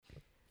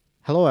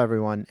Hello,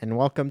 everyone, and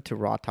welcome to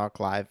Raw Talk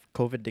Live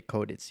COVID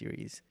Decoded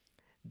series.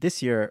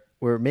 This year,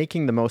 we're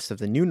making the most of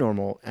the new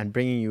normal and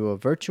bringing you a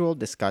virtual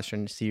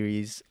discussion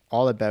series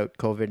all about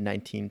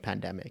COVID-19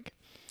 pandemic.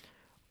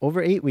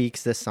 Over 8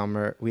 weeks this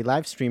summer, we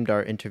live streamed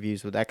our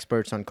interviews with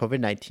experts on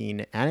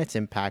COVID-19 and its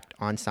impact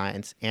on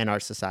science and our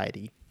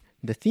society.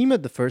 The theme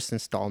of the first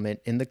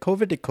installment in the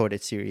COVID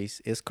Decoded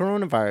series is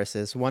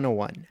Coronaviruses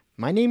 101.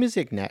 My name is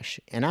Ignesh,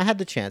 and I had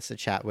the chance to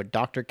chat with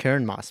Dr.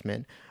 Karen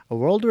Mossman, a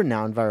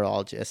world-renowned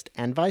virologist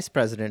and Vice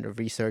President of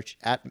Research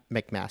at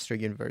McMaster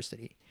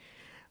University.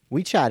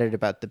 We chatted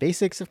about the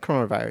basics of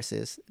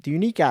coronaviruses, the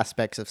unique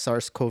aspects of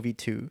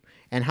SARS-CoV-2,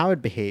 and how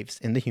it behaves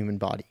in the human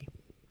body.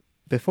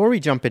 Before we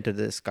jump into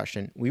the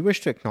discussion, we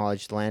wish to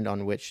acknowledge the land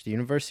on which the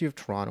University of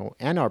Toronto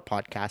and our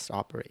podcast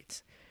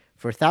operates.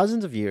 For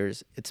thousands of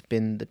years, it's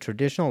been the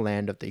traditional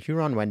land of the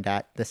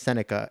Huron-Wendat, the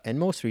Seneca, and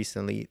most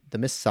recently, the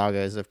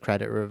Mississaugas of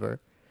Credit River.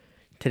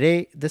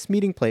 Today, this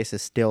meeting place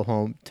is still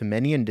home to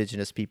many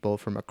Indigenous people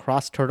from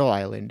across Turtle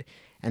Island,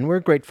 and we're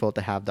grateful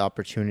to have the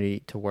opportunity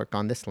to work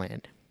on this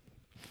land.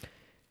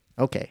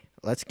 Okay,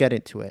 let's get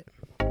into it.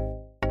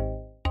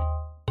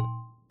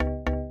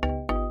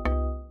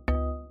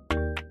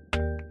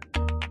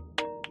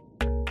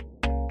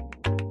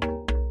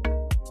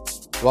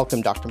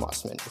 Welcome, Dr.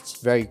 Mossman.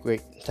 It's very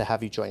great to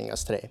have you joining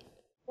us today.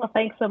 Well,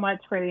 thanks so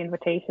much for the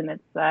invitation.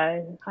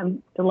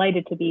 I'm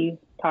delighted to be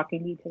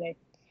talking to you today.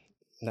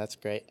 That's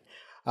great.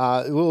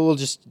 We'll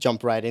just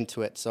jump right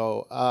into it.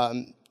 So,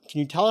 can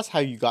you tell us how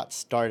you got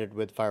started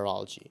with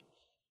virology?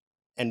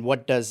 And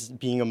what does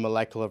being a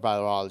molecular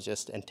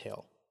virologist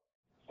entail?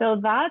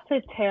 So that's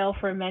a tale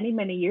from many,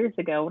 many years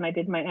ago when I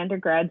did my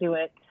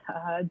undergraduate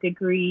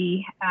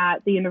degree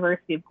at the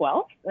University of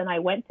Guelph. And I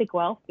went to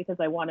Guelph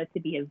because I wanted to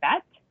be a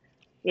vet.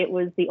 It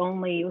was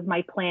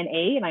my plan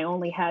A, and I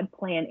only had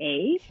plan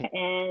A.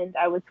 And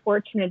I was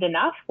fortunate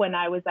enough when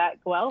I was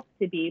at Guelph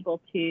to be able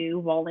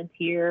to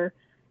volunteer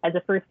as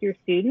a first-year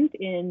student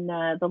in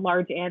the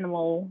large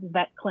animal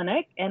vet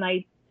clinic, and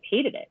I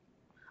hated it.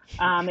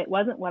 It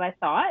wasn't what I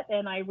thought,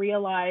 and I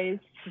realized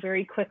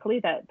very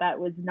quickly that that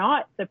was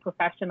not the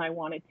profession I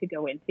wanted to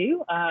go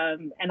into,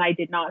 and I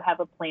did not have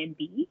a plan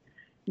B.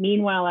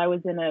 Meanwhile, I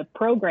was in a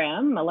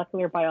program,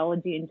 molecular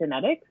biology and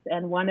genetics,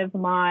 and one of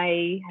my,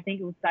 I think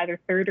it was either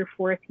third or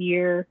fourth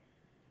year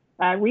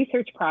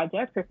research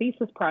projects or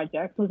thesis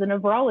projects was in a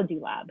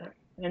virology lab.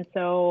 And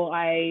so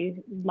I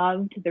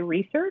loved the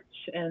research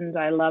and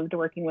I loved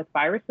working with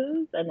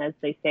viruses. And as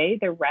they say,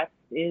 the rest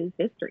is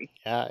history.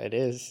 Yeah, it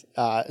is.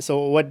 So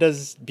what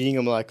does being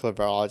a molecular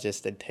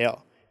biologist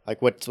entail?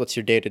 Like what's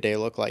your day-to-day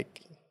look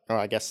like? Or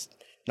I guess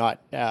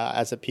not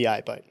as a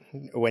PI, but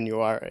when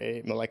you are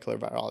a molecular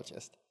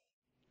biologist.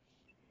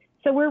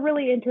 So we're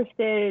really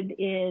interested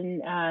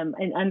in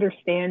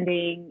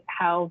understanding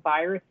how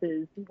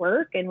viruses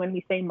work. And when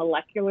we say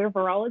molecular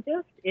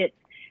virologist, it's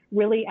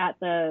really at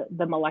the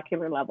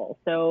molecular level.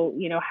 So,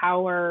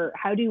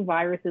 how do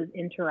viruses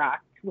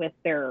interact with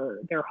their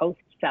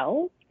host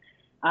cells?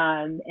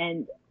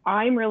 And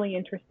I'm really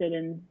interested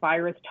in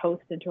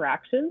virus-host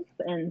interactions.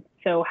 And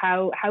so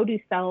how do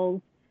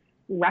cells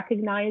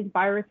recognize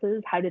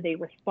viruses? How do they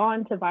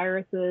respond to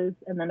viruses?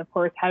 And then, of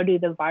course, how do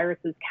the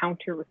viruses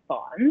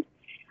counter-respond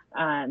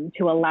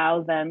to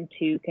allow them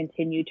to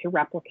continue to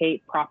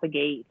replicate,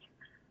 propagate?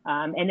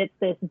 And it's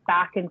this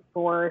back and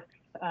forth,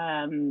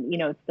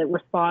 it's the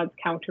response,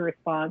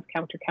 counter-response,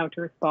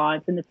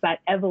 counter-response, and it's that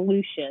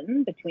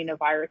evolution between a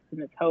virus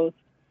and its host,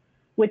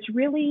 which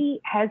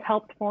really has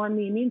helped form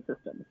the immune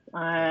systems,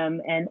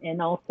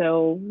 and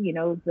also,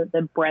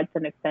 the breadth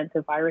and extent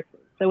of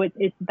viruses. So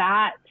it's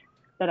that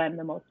I'm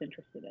the most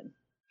interested in.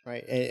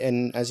 Right,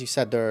 and as you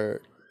said, there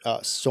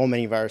are so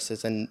many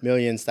viruses and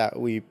millions that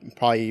we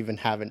probably even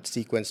haven't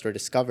sequenced or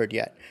discovered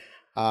yet.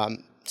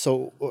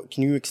 So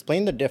can you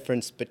explain the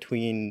difference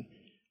between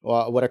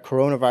what a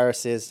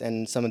coronavirus is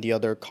and some of the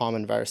other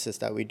common viruses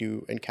that we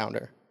do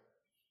encounter?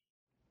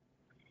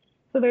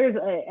 So there's,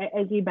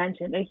 as you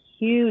mentioned, a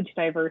huge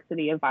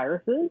diversity of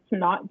viruses,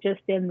 not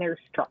just in their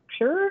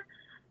structure.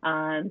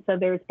 So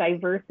there's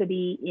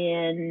diversity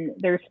in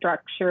their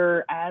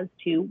structure as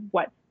to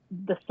what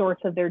the source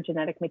of their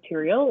genetic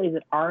material. Is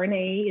it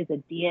RNA? Is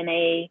it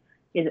DNA?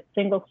 Is it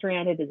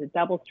single-stranded? Is it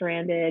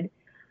double-stranded?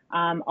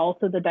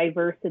 Also the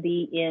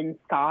diversity in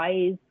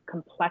size,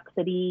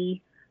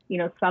 complexity.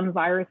 Some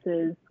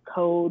viruses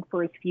code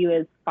for as few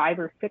as 5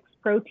 or 6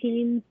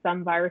 proteins.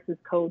 Some viruses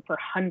code for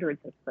hundreds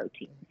of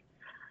proteins.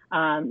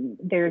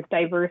 There's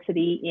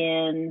diversity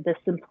in the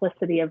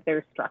simplicity of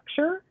their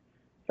structure.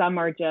 Some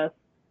are just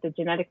the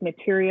genetic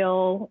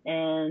material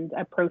and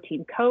a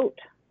protein coat.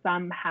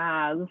 Some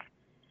have,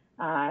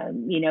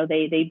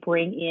 they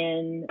bring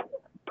in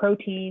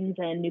proteins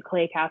and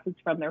nucleic acids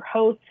from their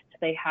host.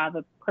 They have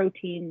a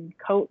protein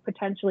coat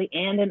potentially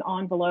and an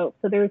envelope.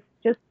 So there's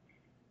just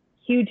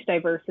huge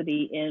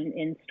diversity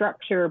in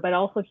structure, but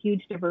also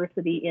huge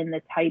diversity in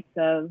the types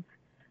of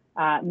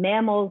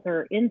mammals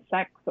or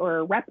insects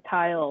or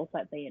reptiles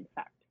that they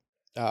infect.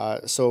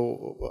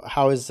 So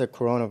how is the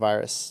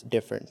coronavirus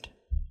different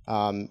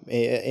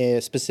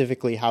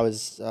Specifically, how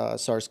is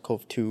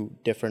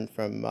SARS-CoV-2 different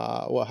from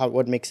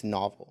what makes it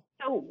novel?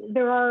 So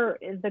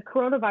the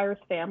coronavirus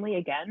family,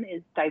 again,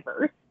 is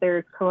diverse.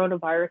 There's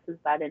coronaviruses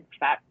that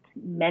infect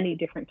many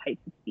different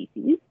types of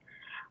species.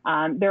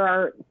 There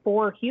are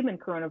 4 human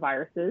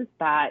coronaviruses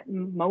that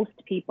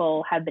most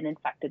people have been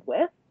infected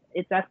with.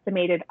 It's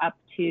estimated up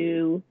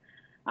to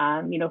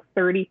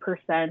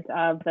 30%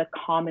 of the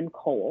common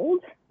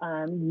cold,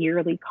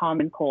 yearly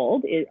common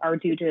cold, are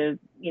due to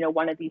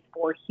one of these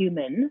 4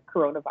 human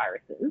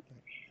coronaviruses.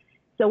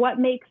 So what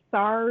makes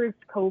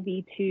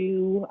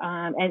SARS-CoV-2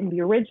 and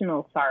the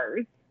original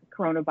SARS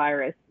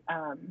coronavirus,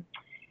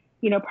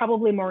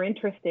 probably more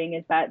interesting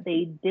is that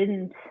they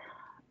didn't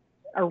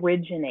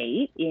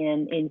originate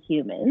in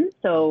humans.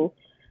 So,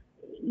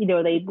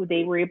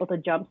 they were able to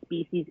jump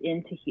species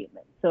into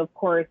humans. So of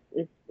course,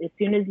 as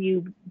soon as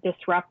you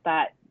disrupt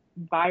that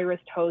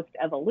virus host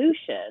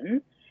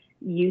evolution,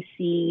 you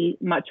see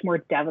much more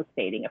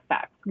devastating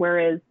effects.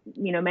 Whereas,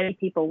 many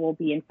people will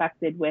be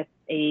infected with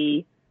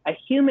a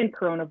human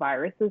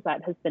coronavirus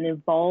that has been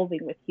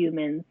evolving with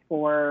humans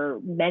for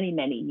many,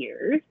 many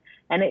years,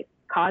 and it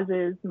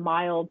causes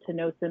mild to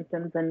no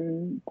symptoms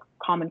and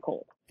common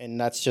cold. And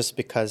that's just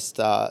because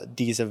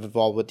these have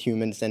evolved with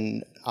humans,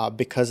 and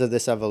because of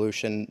this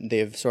evolution,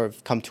 they've sort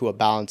of come to a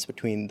balance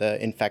between the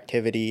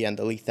infectivity and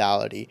the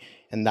lethality,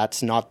 and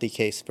that's not the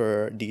case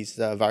for these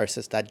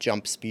viruses that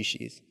jump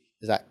species.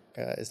 Is that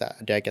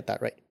did I get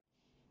that right?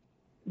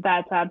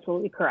 That's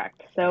absolutely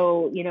correct.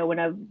 So,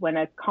 when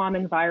a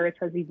common virus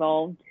has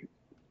evolved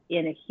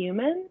in a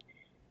human,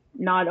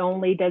 not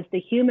only does the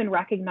human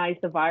recognize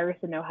the virus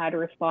and know how to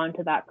respond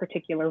to that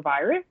particular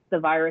virus, the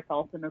virus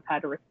also knows how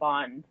to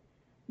respond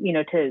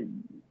to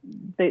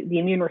the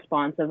immune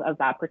response of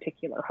that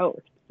particular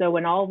host. So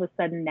when all of a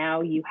sudden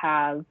now you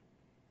have,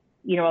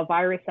 a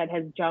virus that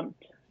has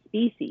jumped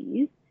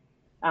species,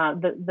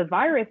 the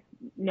virus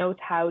knows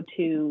how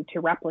to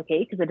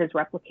replicate because it has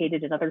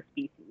replicated in other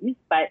species.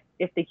 But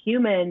if the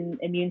human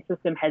immune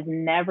system has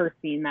never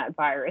seen that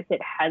virus,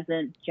 it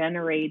hasn't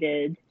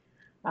generated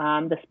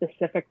the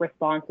specific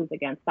responses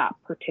against that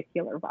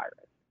particular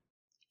virus.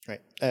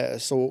 Right.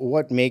 So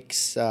what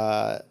makes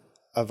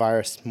a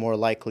virus more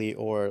likely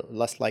or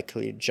less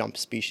likely to jump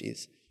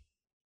species?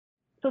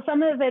 So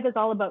some of it is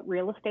all about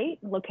real estate,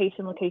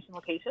 location.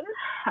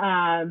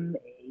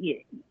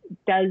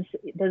 Does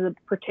a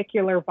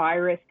particular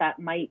virus that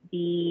might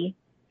be,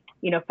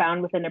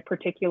 found within a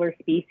particular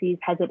species,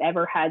 has it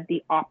ever had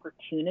the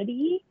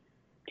opportunity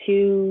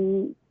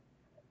to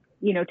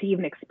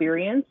even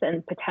experience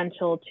and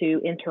potential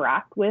to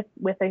interact with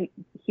a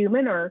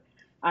human or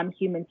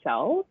human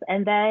cells?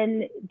 And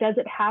then does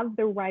it have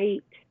the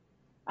right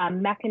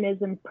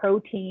mechanism,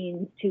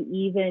 proteins to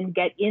even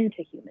get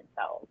into human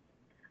cells?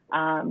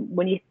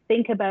 When you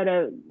think about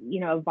a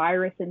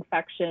virus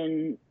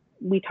infection,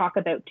 we talk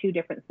about 2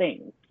 different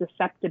things: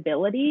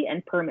 susceptibility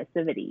and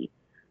permissivity.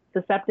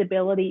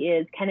 Susceptibility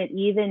is, can it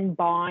even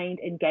bind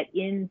and get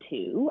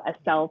into a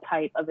cell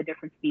type of a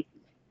different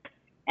species?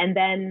 And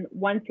then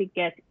once it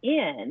gets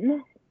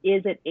in,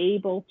 is it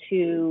able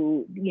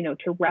to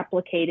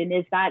replicate? And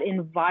is that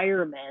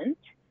environment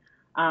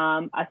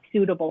a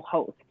suitable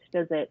host?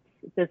 Does it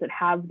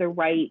have the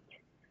right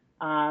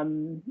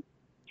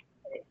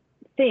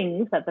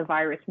things that the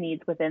virus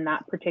needs within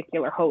that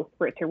particular host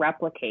for it to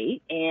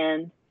replicate?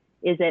 And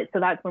so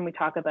that's when we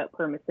talk about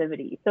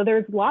permissivity. So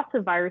there's lots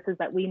of viruses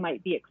that we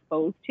might be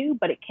exposed to,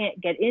 but it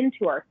can't get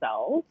into our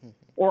cells,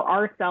 or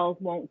our cells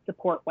won't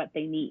support what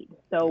they need.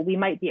 So we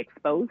might be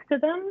exposed to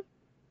them,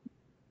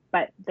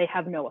 but they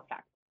have no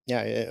effect.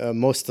 Yeah,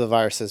 most of the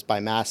viruses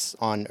by mass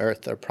on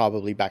Earth are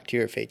probably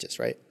bacteriophages,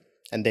 right?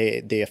 And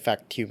they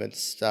affect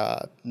humans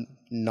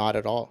not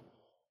at all.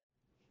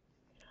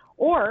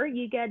 Or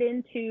you get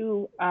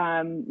into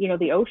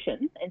the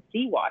ocean and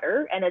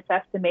seawater, and it's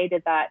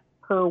estimated that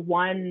per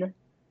 1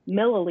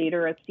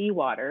 milliliter of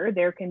seawater,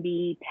 there can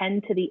be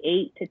 10 to the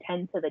 8 to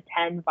 10 to the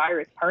 10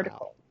 virus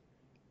particles.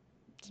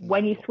 Wow.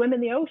 When you swim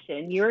in the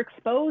ocean, you're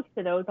exposed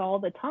to those all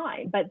the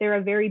time, but they're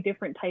a very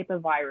different type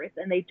of virus,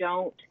 and they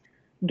don't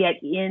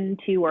get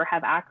into or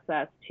have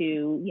access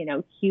to,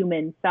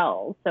 human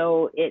cells.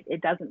 So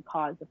it doesn't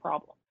cause a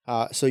problem.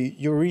 So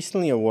you were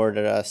recently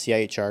awarded a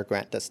CIHR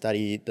grant to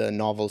study the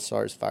novel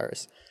SARS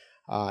virus.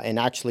 And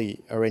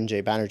actually,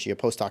 Arinjay Banerjee, a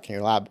postdoc in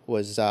your lab,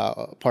 was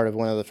part of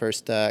one of the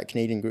first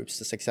Canadian groups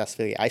to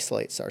successfully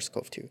isolate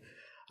SARS-CoV-2.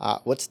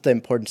 What's the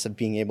importance of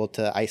being able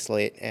to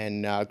isolate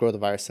and grow the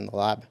virus in the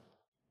lab?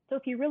 So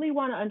if you really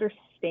want to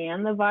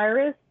understand the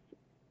virus,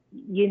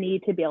 you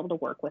need to be able to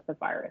work with the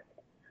virus.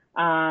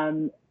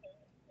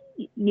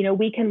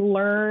 We can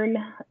learn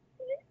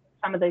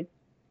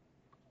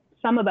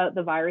some about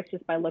the virus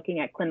just by looking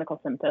at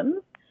clinical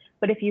symptoms.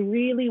 But if you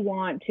really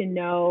want to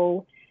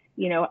know,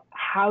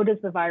 how does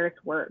the virus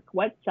work?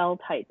 What cell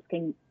types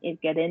can it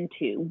get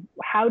into?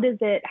 How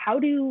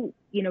do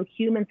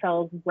human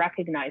cells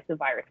recognize the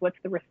virus? What's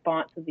the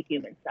response of the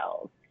human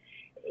cells?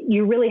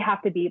 You really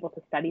have to be able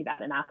to study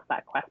that and ask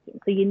that question.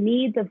 So you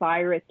need the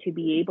virus to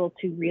be able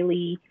to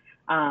really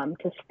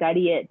to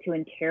study it, to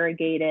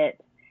interrogate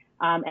it.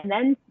 And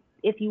then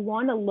if you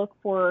want to look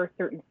for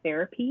certain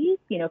therapies,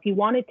 if you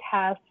want to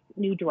test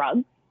new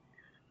drugs,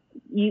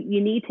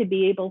 you need to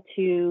be able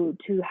to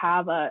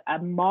have a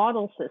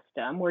model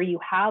system where you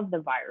have the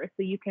virus,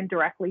 so you can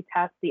directly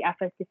test the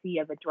efficacy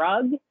of a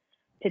drug,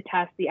 to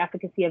test the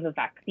efficacy of a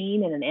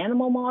vaccine in an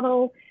animal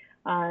model.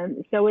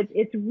 So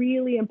it's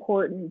really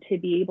important to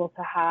be able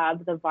to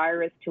have the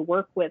virus to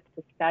work with,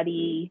 to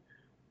study,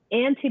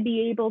 and to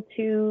be able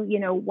to,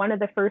 one of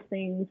the first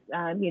things,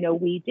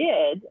 we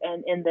did,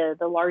 and in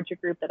the larger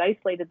group that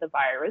isolated the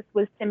virus,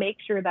 was to make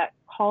sure that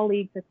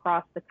colleagues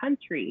across the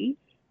country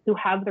who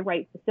have the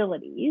right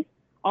facilities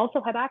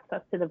also had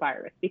access to the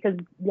virus, because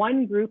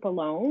one group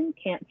alone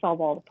can't solve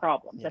all the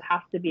problems. Yeah. It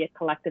has to be a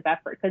collective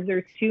effort, because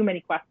there's too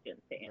many questions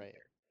to answer. Right.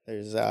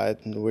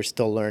 We're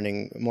still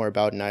learning more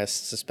about it, and I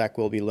suspect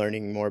we'll be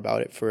learning more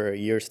about it for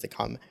years to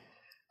come.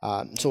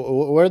 So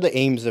what are the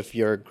aims of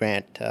your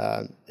grant,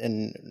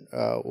 and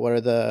what are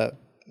the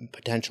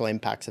potential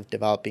impacts of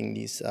developing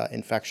these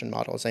infection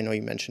models? I know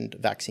you mentioned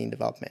vaccine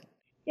development.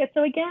 Yeah,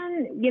 so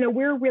again,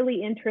 we're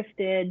really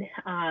interested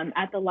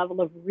at the level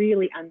of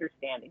really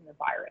understanding the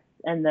virus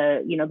and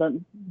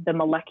the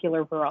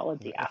molecular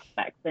virology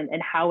aspects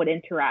and how it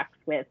interacts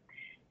with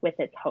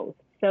its host.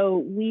 So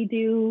we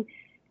do,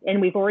 and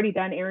we've already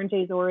done, Aaron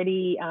J's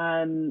already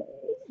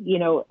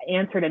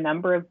answered a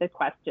number of the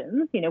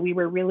questions. We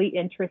were really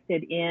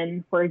interested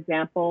in, for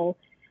example,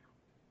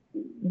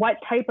 what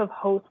type of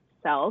host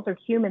cells or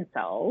human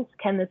cells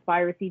can this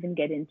virus even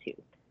get into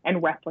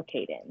and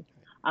replicate in?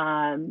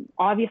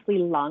 Obviously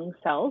lung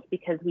cells,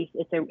 because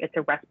it's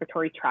a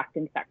respiratory tract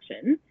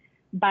infection,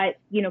 but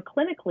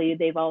clinically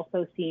they've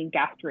also seen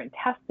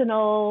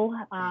gastrointestinal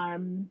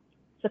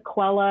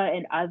sequela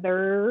and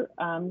other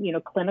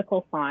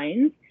clinical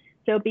signs.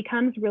 So it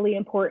becomes really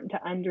important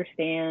to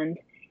understand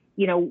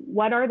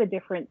what are the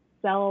different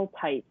cell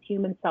types,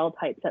 human cell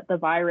types, that the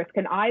virus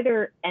can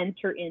either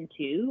enter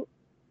into,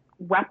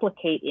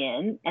 replicate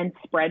in, and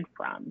spread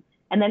from.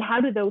 And then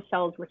how do those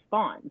cells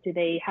respond? Do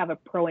they have a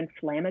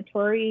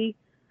pro-inflammatory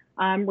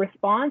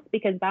response?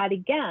 Because that,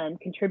 again,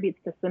 contributes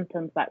to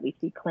symptoms that we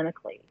see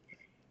clinically.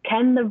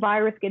 Can the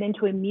virus get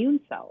into immune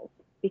cells?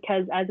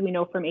 Because as we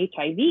know from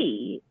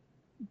HIV,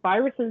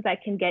 viruses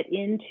that can get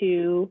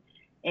into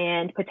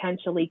and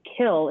potentially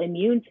kill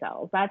immune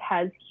cells, that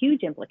has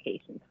huge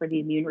implications for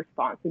the immune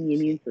response in the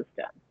immune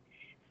system.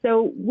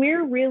 So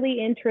we're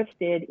really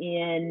interested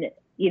in,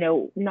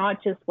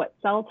 not just what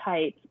cell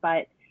types,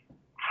 but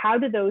how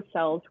do those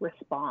cells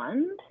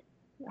respond?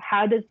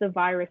 How does the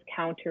virus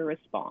counter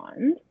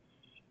respond?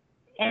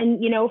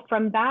 And,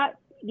 from that,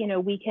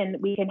 we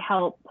can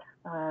help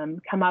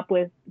come up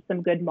with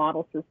some good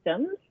model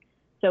systems.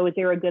 So is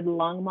there a good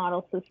lung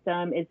model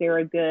system? Is there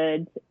a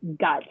good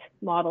gut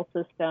model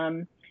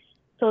system?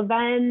 So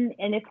then,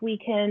 and if we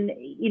can,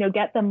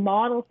 get the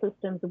model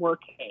systems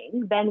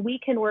working, then we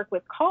can work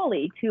with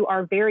colleagues who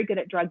are very good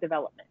at drug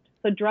development.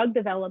 So drug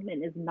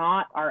development is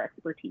not our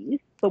expertise,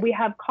 but we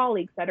have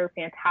colleagues that are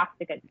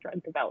fantastic at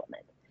drug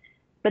development.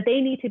 But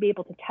they need to be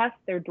able to test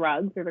their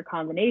drugs or their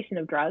combination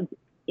of drugs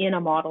in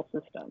a model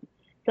system.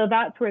 So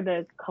that's where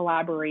the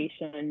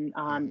collaboration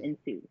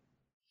ensues.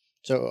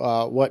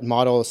 So what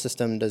model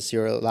system does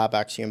your lab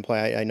actually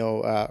employ? I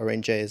know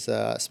Aaron J is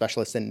a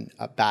specialist in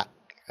bat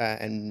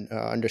and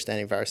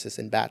understanding viruses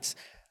in bats.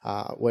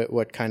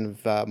 What kind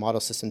of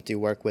model systems do you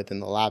work with in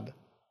the lab?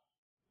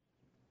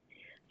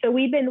 So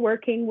we've been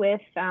working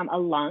with a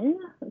lung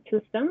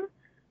system,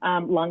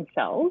 lung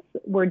cells.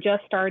 We're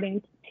just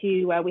starting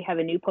to, we have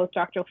a new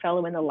postdoctoral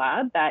fellow in the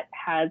lab that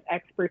has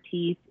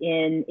expertise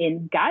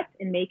in gut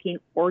and making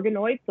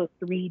organoids, so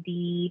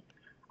 3D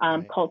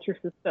culture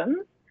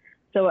systems.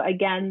 So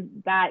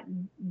again, that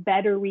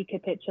better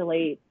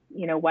recapitulates,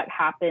 what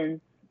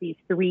happens, these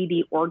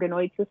 3D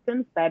organoid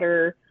systems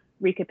better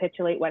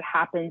recapitulate what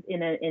happens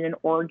in an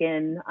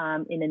organ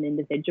in an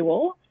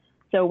individual.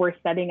 So we're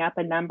setting up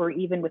a number,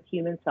 even with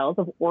human cells,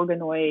 of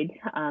organoid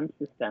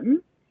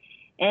systems.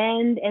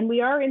 And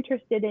we are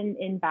interested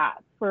in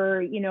bats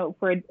for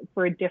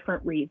a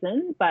different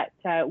reason, but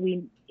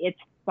it's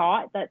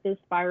thought that this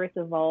virus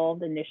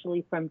evolved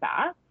initially from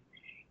bats.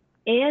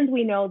 And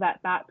we know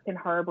that bats can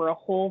harbor a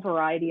whole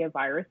variety of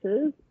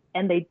viruses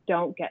and they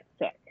don't get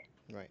sick.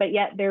 Right. But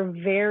yet they're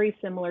very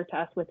similar to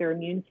us with their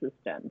immune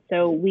system.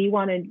 So we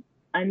want to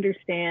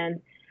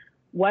understand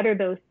what are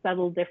those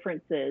subtle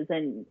differences,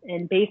 and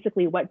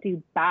basically what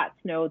do bats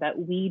know that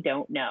we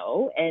don't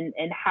know, and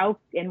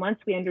once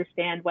we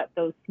understand what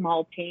those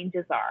small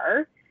changes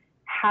are,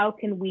 how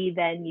can we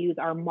then use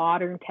our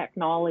modern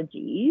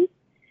technologies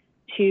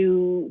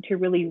to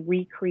really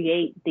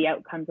recreate the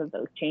outcomes of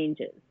those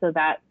changes, so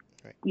that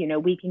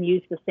right. We can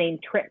use the same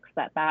tricks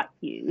that bats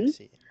use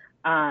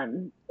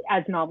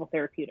as novel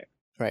therapeutics.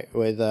 Right,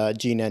 with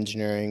gene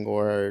engineering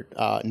or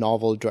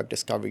novel drug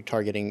discovery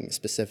targeting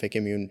specific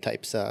immune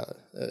types,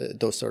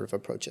 those sort of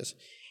approaches.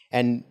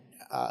 And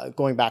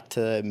going back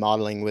to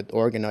modeling with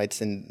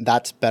organoids, and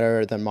that's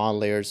better than model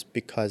layers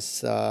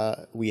because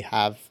we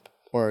have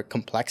more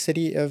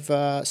complexity of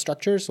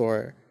structures,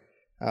 or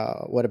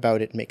What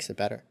about it makes it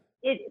better?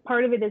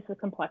 Part of it is the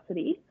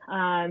complexity.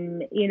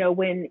 When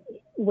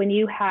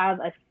you have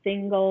a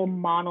single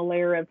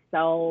monolayer of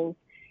cells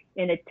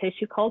in a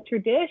tissue culture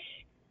dish,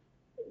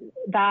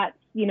 that's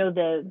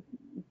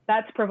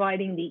that's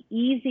providing the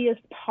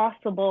easiest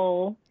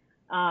possible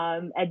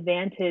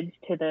advantage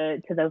to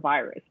the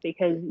virus,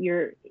 because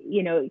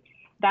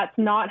that's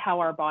not how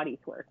our bodies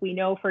work. We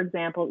know, for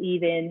example,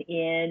 even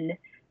in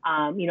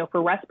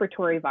for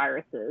respiratory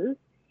viruses,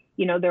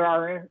 there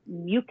are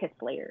mucus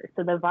layers.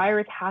 So the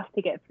virus has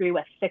to get through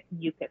a thick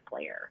mucus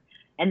layer.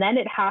 And then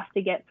it has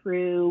to get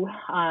through,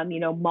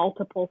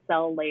 multiple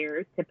cell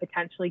layers to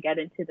potentially get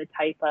into the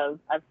type of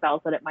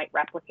cells that it might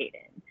replicate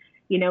in.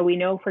 We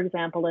know, for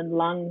example, in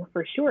lung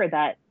for sure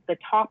that the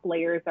top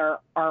layers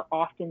are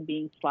often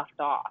being sloughed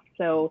off.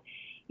 So,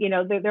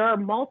 there are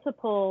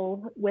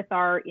multiple with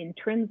our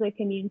intrinsic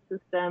immune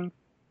system,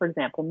 for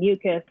example,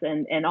 mucus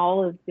and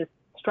all of this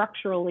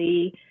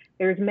structurally,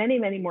 there's many,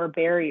 many more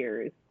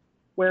barriers.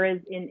 Whereas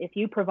if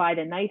you provide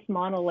a nice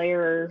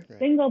monolayer, right,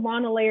 single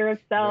monolayer of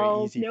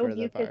cells, no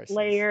mucus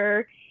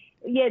layer,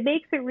 it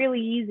makes it really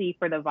easy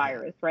for the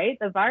virus, right?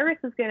 The virus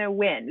is going to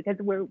win because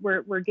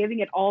we're giving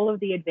it all of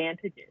the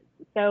advantages.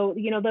 So,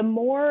 the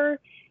more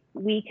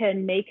we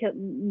can make it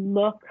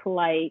look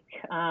like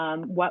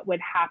what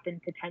would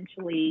happen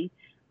potentially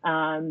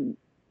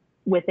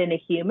within a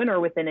human or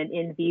within an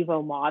in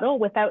vivo model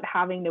without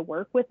having to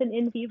work with an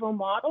in vivo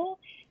model,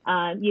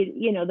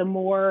 the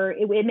more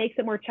it makes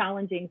it more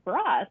challenging for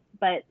us,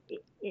 but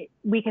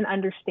we can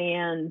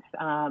understand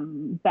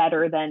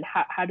better than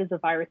how does a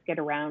virus get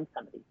around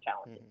some of these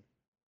challenges.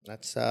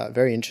 That's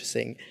very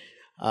interesting.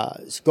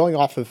 So going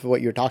off of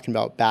what you're talking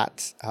about,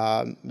 bats,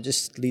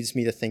 just leads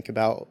me to think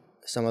about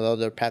some of the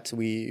other pets.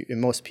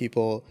 Most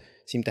people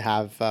seem to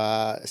have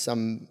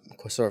some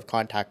sort of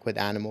contact with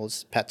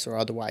animals, pets or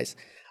otherwise.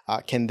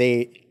 Can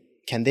they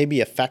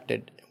be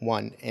affected?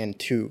 One, and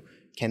two,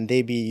 can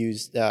they be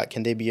used?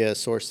 Can they be a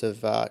source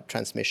of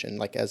transmission,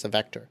 like as a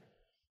vector?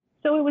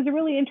 So it was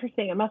really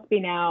interesting. It must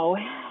be now,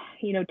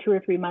 2 or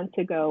 3 months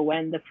ago,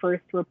 when the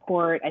first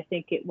report, I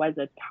think it was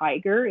a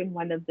tiger in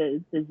one of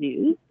the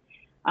zoos,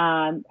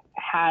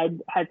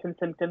 had some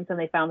symptoms, and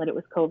they found that it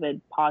was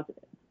COVID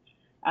positive.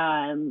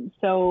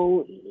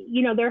 So,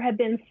 there have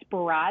been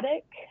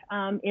sporadic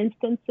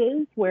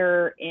instances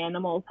where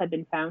animals have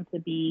been found to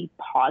be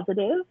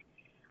positive.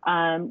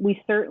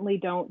 We certainly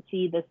don't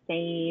see the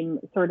same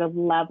sort of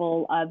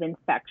level of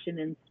infection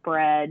and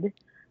spread,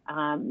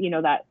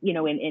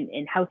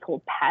 in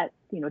household pets,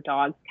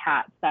 dogs,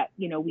 cats, that,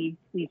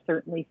 we've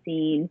certainly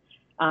seen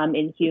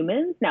in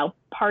humans. Now,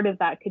 part of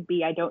that could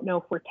be, I don't know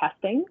if we're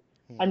testing.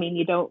 I mean,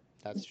 you don't,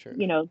 that's true.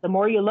 The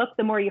more you look,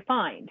 the more you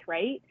find,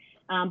 right?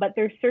 But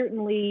there's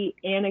certainly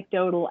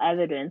anecdotal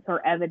evidence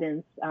or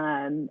evidence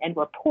and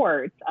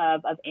reports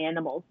of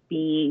animals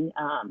being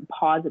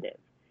positive.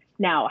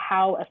 Now,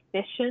 how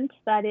efficient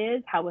that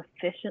is, how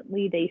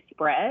efficiently they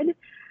spread,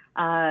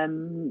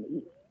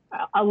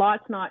 a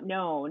lot's not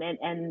known.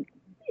 And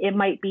it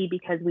might be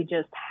because we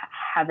just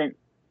haven't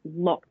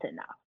looked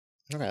enough.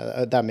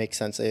 Okay, that makes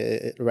sense.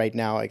 Right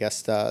now, I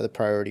guess the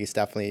priority is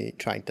definitely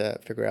trying to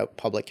figure out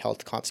public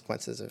health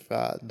consequences of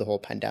the whole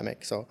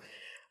pandemic. So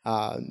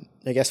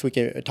I guess we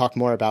can talk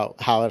more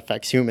about how it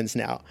affects humans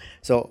now.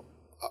 So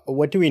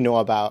what do we know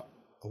about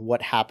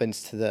what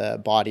happens to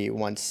the body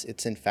once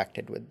it's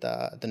infected with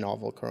the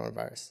novel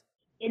coronavirus?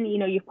 And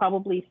you've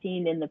probably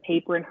seen in the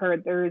paper and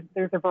heard there's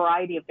a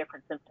variety of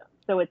different symptoms.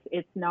 So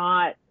it's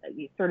not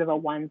sort of a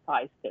one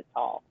size fits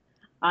all.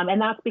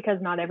 And that's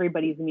because not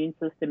everybody's immune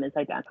system is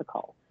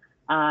identical.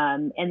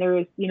 And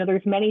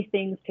there's many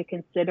things to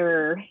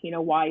consider,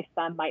 why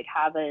some might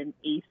have an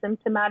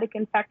asymptomatic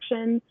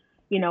infection,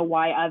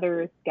 why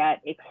others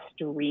get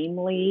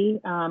extremely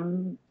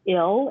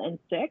ill and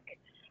sick.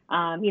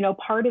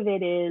 Part of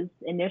it is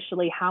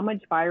initially how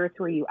much virus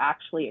were you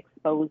actually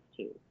exposed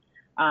to?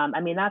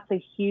 That's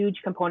a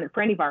huge component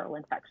for any viral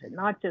infection,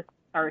 not just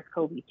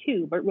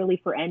SARS-CoV-2, but really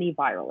for any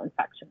viral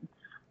infection.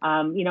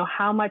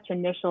 How much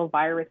initial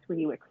virus were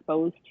you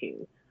exposed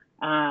to?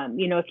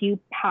 If you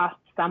passed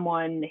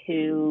someone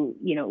who,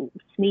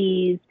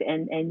 sneezed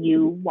and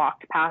you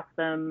walked past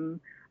them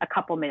a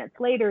couple minutes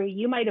later,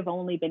 you might have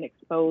only been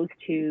exposed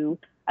to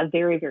a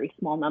very, very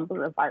small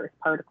number of virus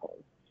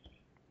particles.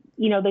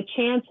 The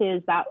chance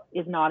is that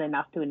is not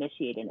enough to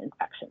initiate an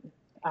infection.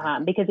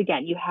 Because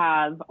again, you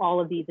have all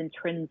of these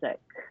intrinsic,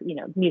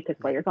 mucus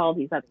layers, all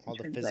these other all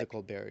the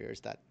physical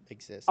barriers that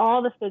exist.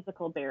 All the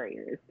physical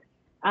barriers.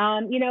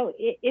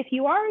 If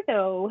you are,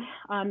 though,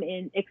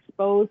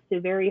 exposed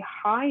to very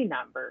high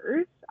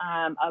numbers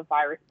of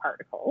virus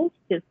particles,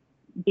 just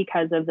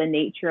because of the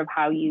nature of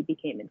how you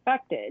became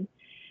infected,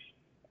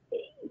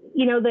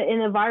 and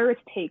the virus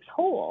takes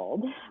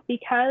hold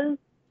because,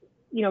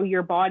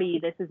 your body,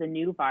 this is a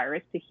new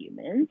virus to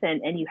humans,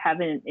 and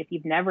if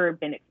you've never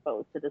been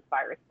exposed to this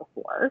virus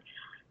before,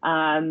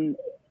 in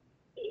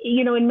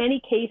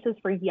many cases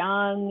for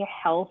young,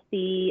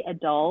 healthy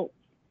adults,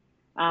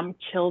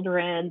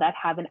 children that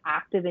have an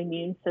active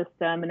immune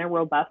system and a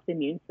robust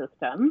immune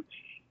system,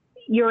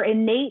 your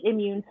innate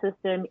immune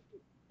system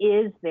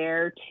is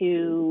there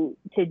to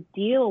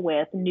deal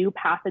with new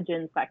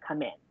pathogens that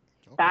come in.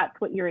 Okay. That's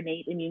what your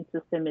innate immune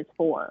system is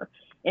for.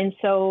 And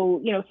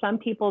so, some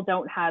people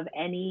don't have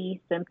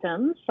any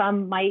symptoms.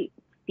 Some might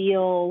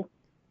feel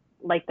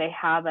like they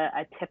have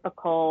a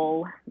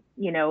typical,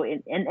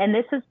 and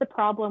this is the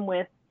problem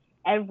with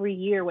every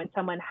year when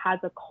someone has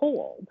a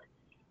cold.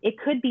 It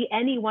could be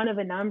any one of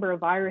a number of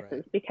viruses,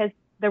 right, because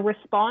the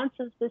response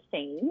is the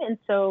same. And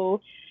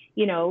so,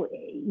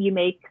 you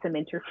make some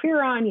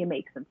interferon, you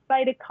make some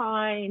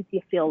cytokines, you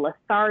feel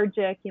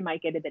lethargic, you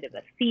might get a bit of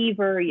a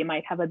fever, you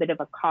might have a bit of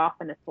a cough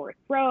and a sore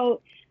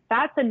throat.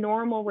 That's a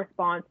normal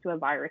response to a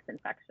virus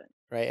infection.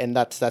 Right, and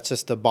that's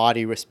just the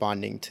body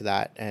responding to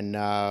that, and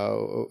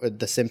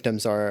the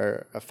symptoms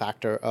are a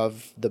factor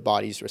of the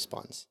body's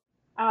response.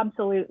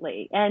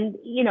 Absolutely. And,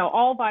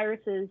 all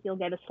viruses, you'll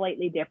get a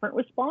slightly different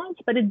response,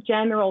 but a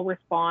general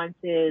response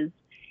is,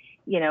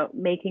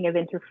 making of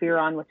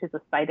interferon, which is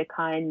a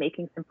cytokine,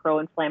 making some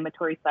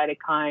pro-inflammatory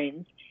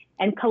cytokines,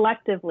 and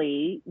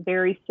collectively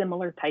very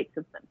similar types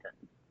of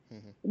symptoms.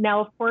 Mm-hmm.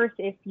 Now, of course,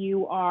 if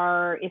you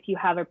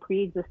have a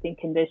pre-existing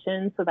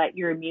condition so that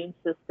your immune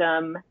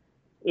system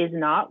is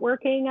not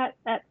working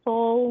at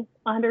full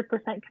 100%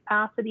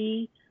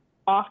 capacity,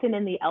 often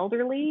in the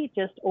elderly,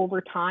 just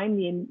over time,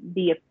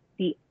 the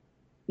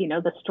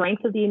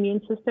strength of the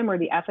immune system or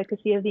the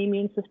efficacy of the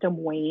immune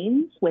system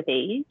wanes with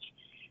age.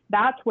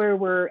 That's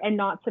where and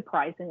not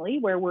surprisingly,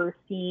 where we're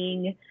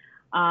seeing,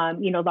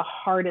 the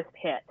hardest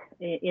hit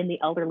in the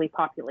elderly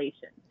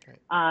population.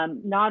 Right.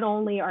 Not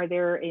only are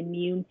their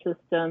immune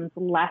systems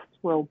less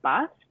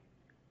robust,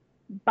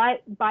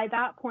 but by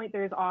that point,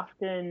 there's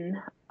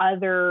often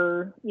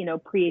other,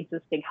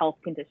 pre-existing health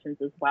conditions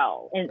as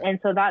well. And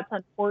so that's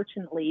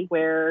unfortunately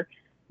where,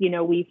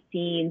 we've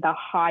seen the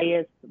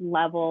highest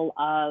level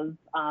of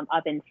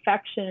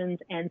infections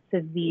and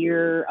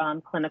severe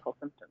clinical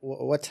symptoms.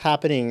 What's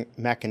happening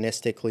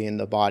mechanistically in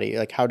the body?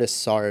 Like, how does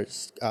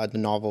SARS, the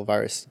novel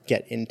virus,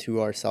 get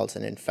into our cells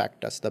and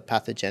infect us, the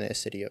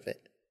pathogenicity of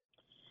it?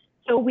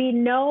 So we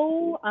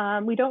know,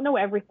 we don't know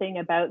everything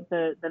about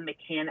the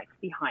mechanics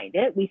behind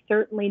it. We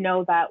certainly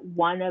know that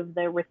one of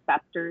the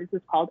receptors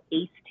is called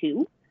ACE2.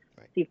 Right.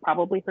 So you've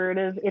probably heard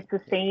of, it's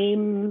the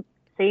same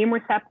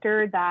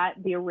receptor that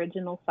the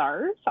original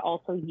SARS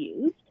also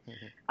used,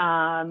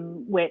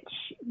 mm-hmm. Which,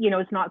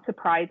 is not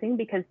surprising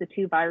because the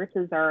two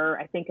viruses are,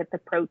 I think, at the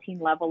protein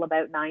level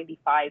about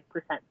 95%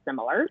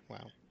 similar. Wow.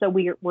 So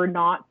we're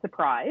not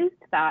surprised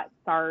that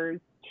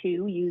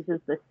SARS-2 uses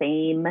the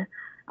same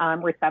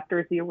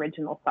receptors, the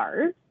original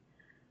SARS.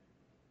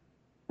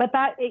 But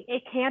that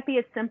it can't be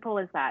as simple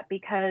as that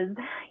because,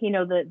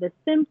 the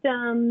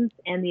symptoms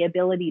and the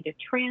ability to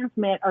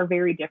transmit are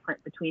very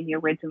different between the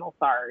original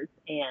SARS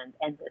and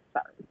this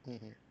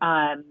SARS.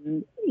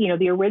 Mm-hmm.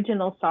 The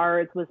original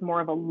SARS was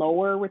more of a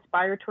lower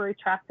respiratory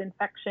tract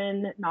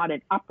infection, not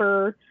an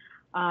upper.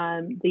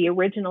 The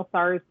original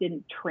SARS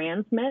didn't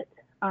transmit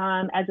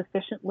as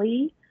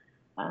efficiently,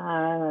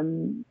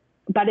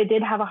 but it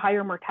did have a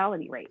higher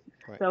mortality rate.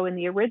 Right. So in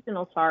the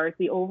original SARS,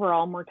 the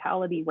overall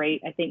mortality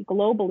rate, I think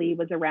globally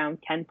was around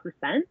 10%.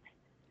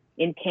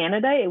 In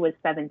Canada, it was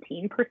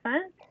 17%.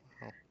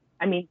 Oh.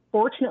 I mean,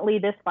 fortunately,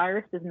 this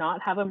virus does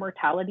not have a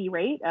mortality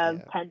rate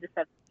of 10 to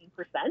 17%.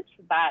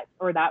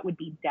 That would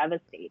be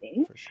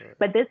devastating. For sure.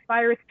 But this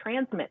virus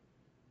transmits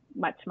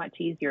much, much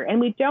easier.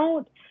 And we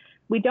don't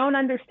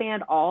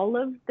understand all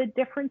of the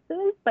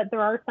differences, but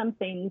there are some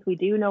things we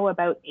do know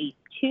about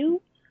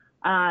ACE2.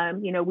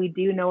 We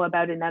do know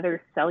about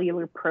another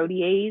cellular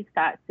protease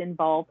that's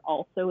involved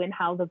also in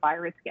how the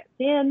virus gets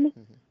in.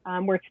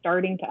 Mm-hmm. We're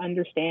starting to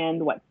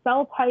understand what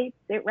cell types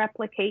it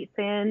replicates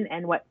in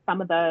and what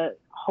some of the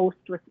host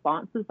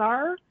responses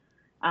are.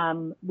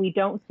 We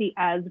don't see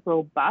as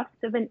robust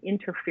of an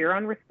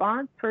interferon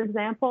response, for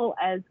example,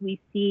 as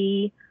we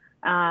see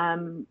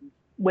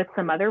with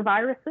some other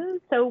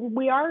viruses. So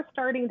we are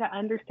starting to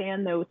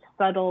understand those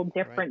subtle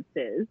differences,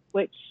 right,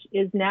 which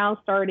is now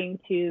starting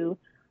to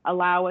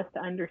allow us to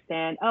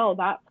understand,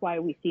 that's why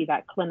we see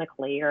that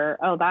clinically, or,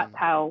 that's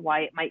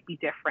why it might be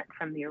different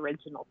from the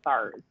original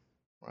SARS.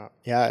 Wow.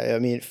 Yeah, I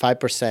mean,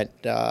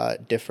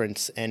 5%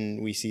 difference,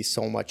 and we see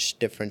so much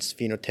difference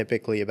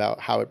phenotypically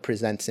about how it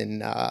presents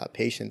in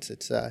patients.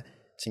 It's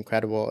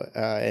incredible,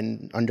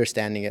 and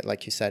understanding it,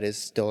 like you said, is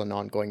still an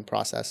ongoing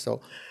process. So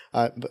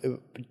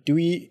do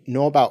we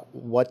know about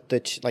what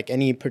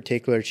any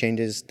particular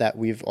changes that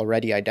we've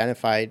already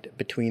identified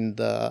between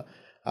the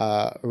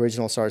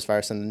original SARS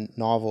virus and the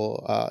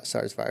novel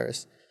SARS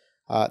virus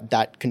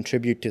that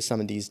contribute to some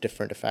of these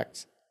different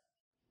effects?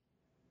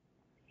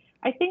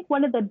 I think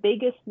one of the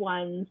biggest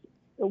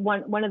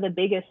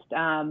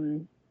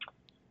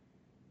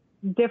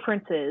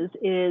differences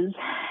is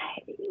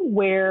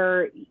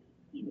where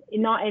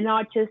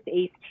not just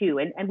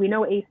ACE2, and we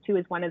know ACE2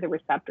 is one of the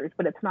receptors,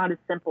 but it's not as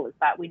simple as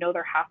that. We know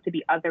there have to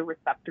be other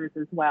receptors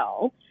as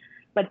well.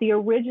 But the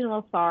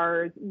original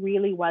SARS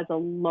really was a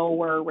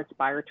lower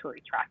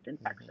respiratory tract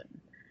infection.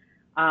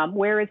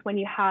 Whereas when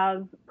you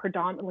have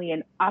predominantly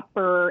an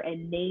upper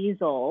and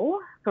nasal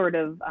sort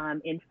of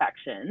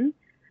infection,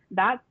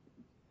 that's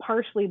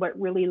partially what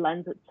really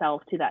lends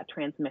itself to that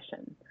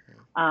transmission.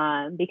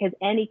 Because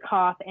any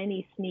cough,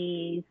 any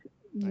sneeze,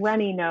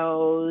 runny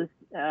nose,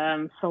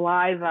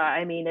 saliva,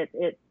 I mean,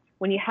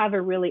 when you have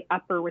a really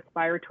upper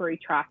respiratory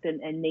tract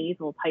and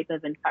nasal type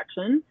of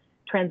infection,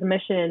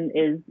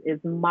 transmission is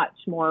much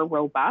more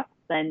robust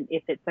than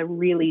if it's a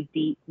really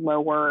deep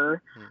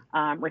lower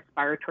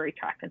respiratory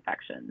tract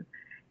infection.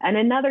 And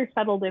another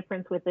subtle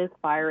difference with this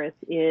virus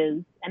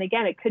is, and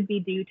again, it could be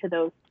due to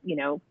those,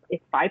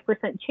 it's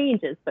 5%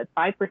 changes, but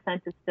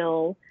 5% is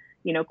still,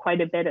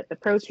 quite a bit at the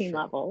protein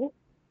level.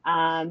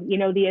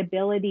 The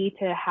ability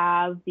to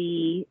have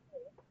the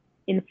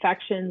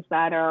infections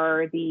that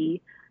are the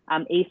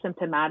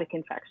asymptomatic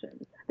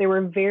infections. There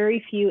were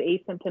very few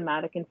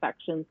asymptomatic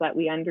infections that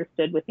we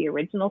understood with the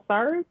original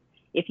SARS.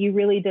 If you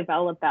really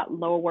develop that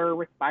lower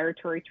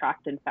respiratory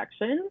tract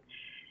infection,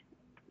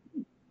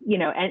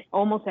 and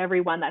almost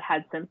everyone that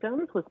had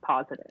symptoms was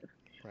positive.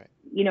 Right.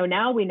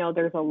 Now we know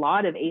there's a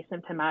lot of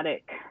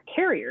asymptomatic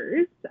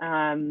carriers,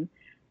 and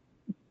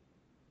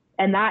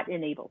that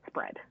enables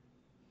spread.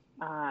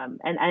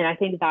 And I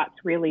think that's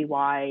really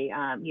why,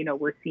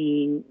 we're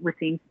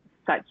seeing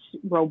such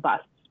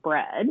robust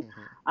spread.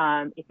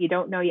 If you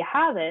don't know you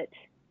have it,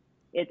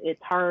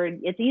 it's hard.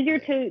 It's easier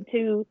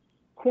to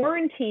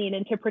quarantine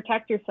and to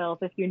protect yourself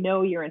if you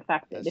know you're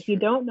infected. That's if you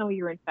true. don't know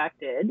you're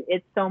infected,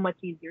 it's so much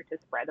easier to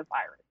spread a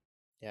virus.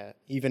 Yeah,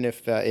 even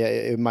if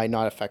it might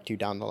not affect you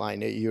down the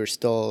line, you're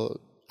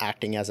still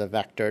acting as a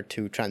vector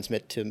to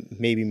transmit to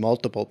maybe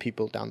multiple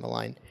people down the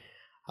line.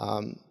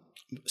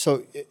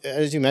 So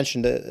as you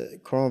mentioned,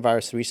 the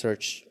coronavirus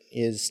research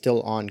is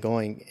still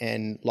ongoing,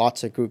 and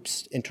lots of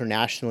groups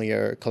internationally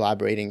are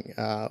collaborating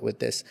with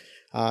this.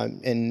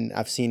 And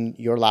I've seen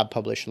your lab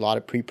publish a lot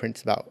of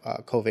preprints about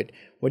COVID.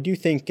 What do you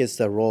think is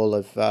the role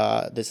of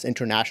this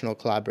international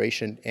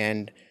collaboration,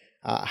 and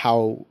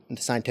how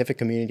the scientific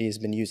community has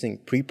been using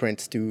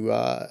preprints to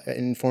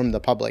inform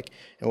the public,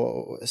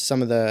 and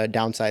some of the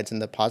downsides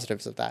and the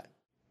positives of that?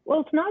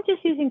 Well, it's not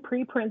just using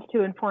preprints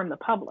to inform the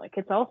public,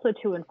 it's also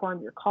to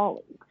inform your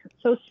colleagues.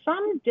 So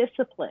some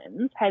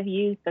disciplines have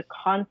used the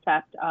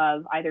concept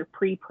of either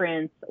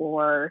preprints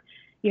or,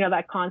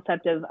 that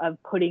concept of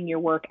putting your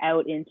work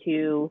out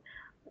into,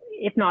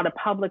 if not a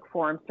public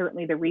forum,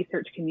 certainly the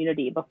research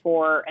community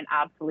before an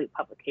absolute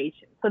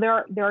publication. So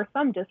there are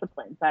some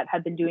disciplines that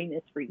have been doing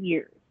this for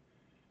years.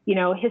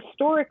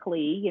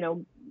 Historically,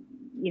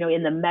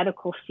 in the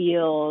medical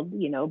field,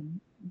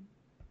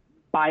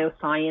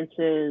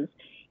 biosciences,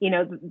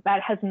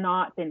 that has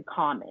not been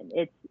common.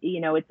 It's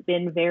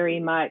been very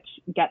much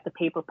get the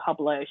paper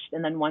published,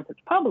 and then once it's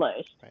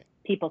published, right,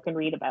 people can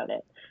read about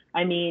it.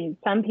 I mean,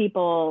 some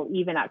people,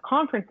 even at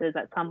conferences,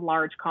 at some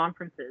large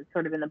conferences,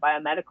 sort of in the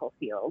biomedical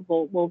field,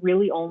 will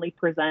really only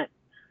present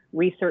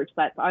research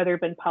that's either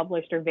been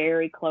published or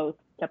very close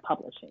to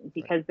publishing,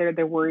 because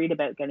they're worried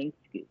about getting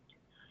scooped.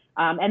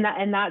 And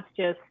that's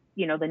just,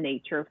 the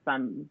nature of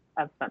some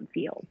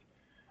fields.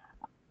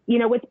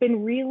 What's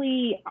been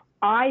really,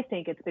 I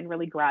think it's been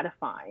really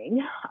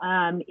gratifying,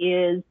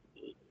 is,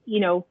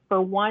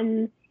 for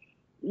one,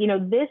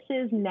 this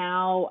is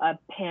now a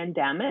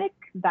pandemic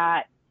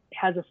that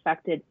has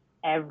affected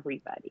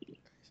everybody.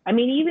 I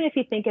mean, even if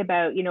you think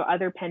about,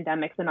 other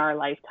pandemics in our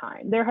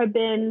lifetime, there have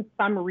been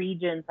some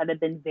regions that have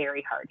been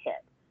very hard hit.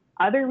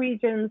 Other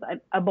regions,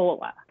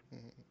 Ebola,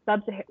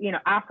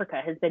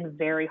 Africa has been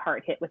very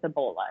hard hit with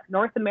Ebola.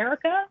 North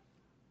America,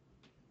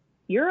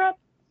 Europe,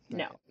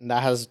 no. And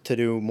that has to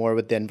do more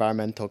with the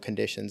environmental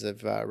conditions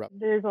of.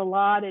 There's a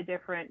lot of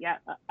different,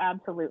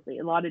 absolutely,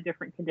 a lot of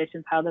different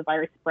conditions, how the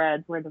virus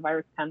spreads, where the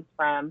virus comes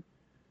from.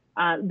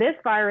 This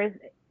virus,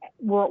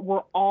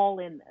 we're all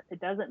in this.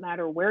 It doesn't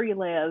matter where you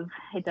live.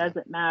 It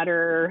doesn't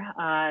matter.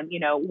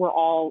 We're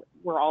all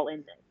in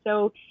this.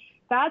 So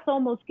that's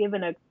almost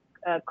given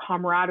a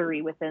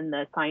camaraderie within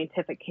the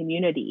scientific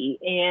community.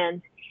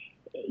 And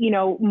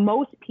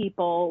most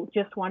people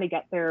just want to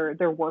get their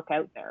work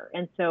out there.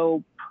 And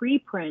so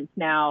preprints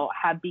now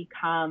have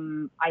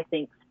become, I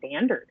think,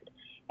 standard.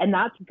 And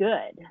that's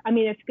good. I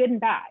mean, it's good and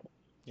bad.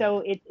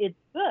 So it's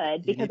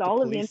good because all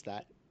of the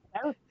information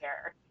is out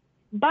there.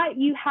 But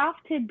you have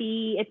to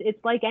be,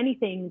 it's like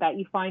anything that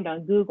you find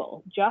on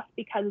Google. Just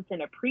because it's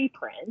in a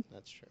preprint,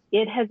 that's true,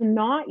 it has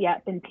not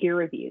yet been peer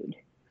reviewed.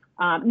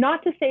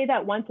 Not to say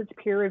that once it's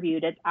peer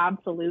reviewed, it's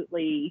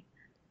absolutely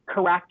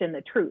correct in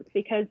the truth,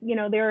 because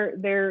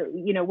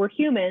we're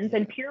humans,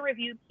 and peer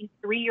review means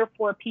 3 or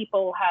 4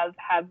 people have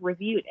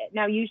reviewed it.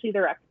 Now usually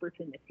they're experts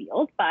in the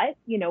field, but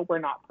we're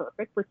not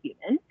perfect, we're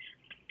human.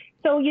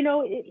 So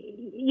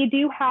you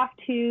do have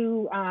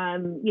to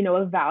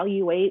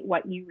evaluate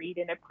what you read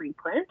in a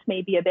preprint,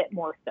 maybe a bit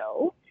more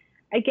so.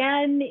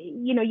 Again,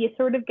 you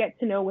sort of get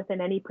to know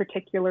within any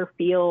particular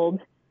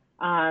field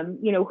who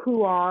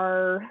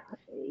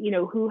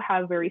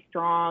have very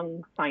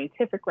strong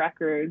scientific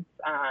records,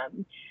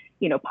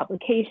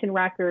 publication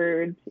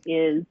records?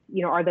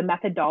 Are the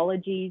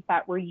methodologies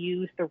that were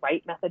used the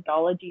right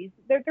methodologies?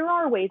 There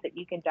are ways that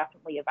you can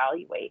definitely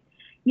evaluate.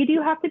 You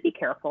do have to be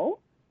careful,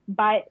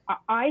 but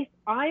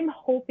I'm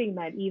hoping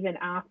that even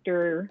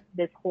after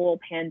this whole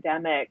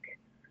pandemic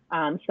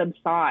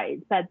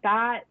subsides,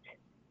 that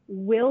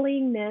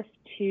willingness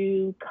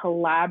to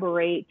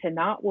collaborate, to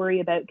not worry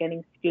about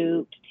getting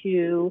scooped,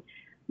 to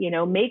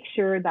make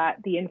sure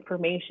that the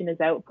information is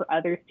out for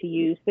others to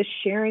use, the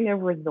sharing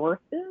of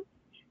resources.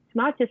 It's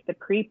not just the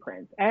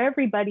preprints.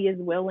 Everybody is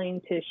willing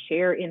to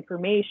share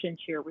information,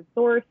 share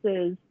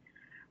resources,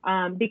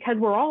 because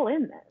we're all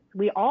in this.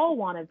 We all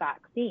want a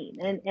vaccine.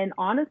 And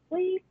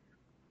honestly,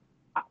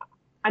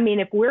 I mean,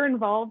 if we're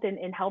involved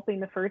in helping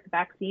the first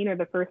vaccine or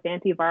the first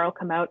antiviral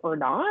come out or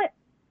not,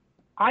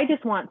 I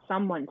just want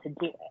someone to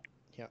do it.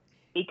 Yep.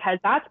 Because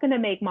that's going to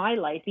make my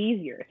life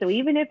easier. So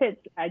even if it's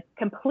a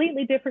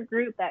completely different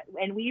group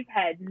and we've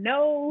had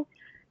no,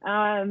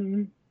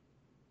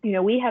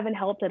 we haven't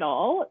helped at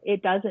all,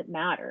 it doesn't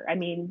matter. I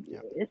mean,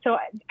 yep. So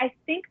I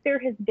think there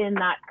has been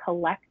that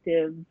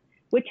collective,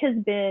 which has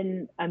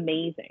been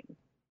amazing.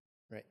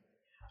 Right.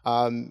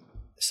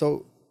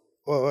 So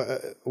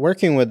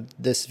working with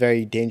this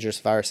very dangerous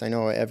virus, I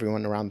know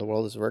everyone around the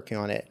world is working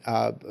on it.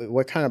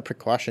 What kind of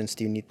precautions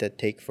do you need to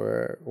take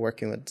for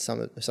working with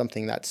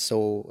something that's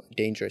so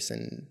dangerous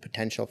and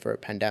potential for a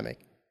pandemic?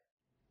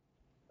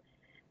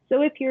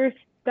 So if you're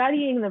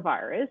studying the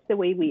virus the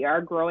way we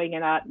are, growing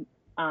it up,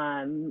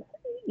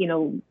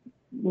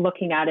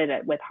 looking at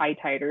it with high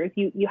titers,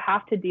 you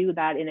have to do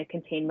that in a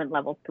containment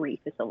level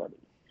 3 facility.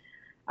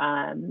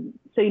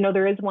 So,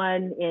 there is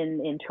one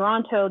in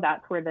Toronto.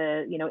 That's where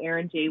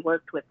Aaron J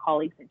worked with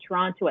colleagues in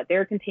Toronto at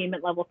their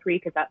containment level 3,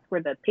 because that's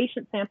where the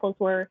patient samples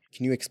were.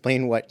 Can you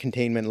explain what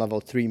containment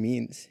level 3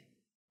 means?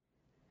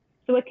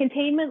 So a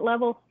containment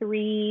level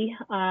 3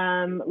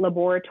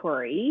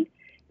 laboratory.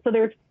 So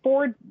there's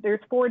four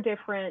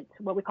different,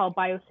 what we call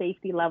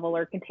biosafety level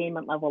or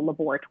containment level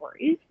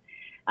laboratories.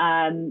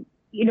 A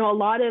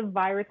lot of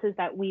viruses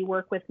that we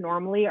work with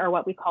normally are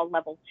what we call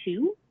level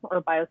 2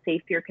 or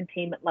biosafety or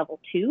containment level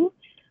 2.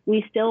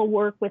 We still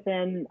work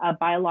within a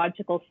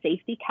biological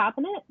safety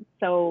cabinet.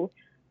 So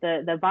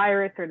the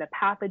virus or the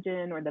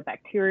pathogen or the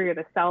bacteria or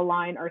the cell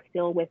line are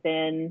still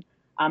within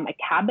a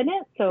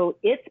cabinet. So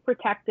it's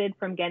protected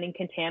from getting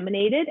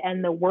contaminated,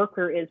 and the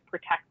worker is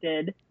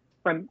protected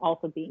from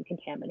also being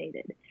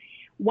contaminated.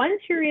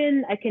 Once you're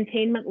in a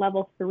containment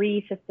level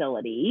 3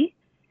 facility,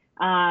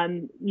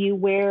 you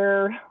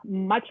wear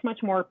much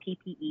more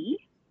PPE.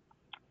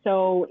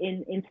 So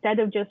instead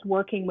of just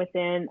working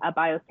within a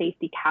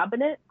biosafety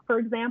cabinet, for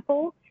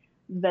example,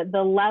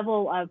 the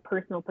level of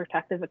personal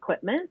protective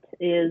equipment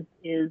is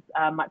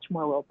much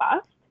more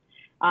robust.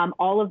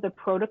 All of the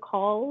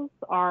protocols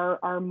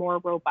are more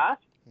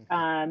robust.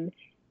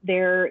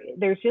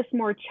 There's just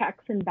more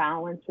checks and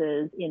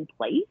balances in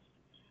place.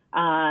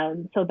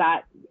 So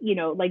that,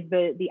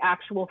 the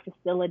actual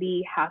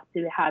facility has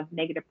to have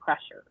negative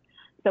pressure.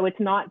 So it's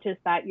not just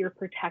that you're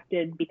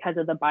protected because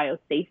of the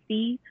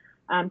biosafety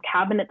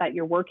cabinet that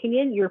you're working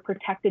in, you're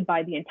protected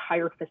by the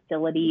entire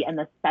facility and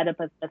the setup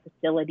of the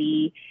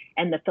facility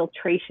and the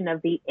filtration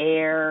of the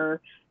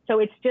air. So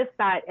it's just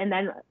that, and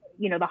then,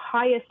 the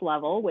highest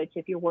level, which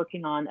if you're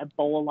working on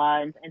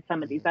Ebola and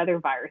some of these other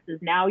viruses,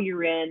 now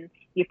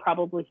you've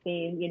probably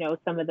seen,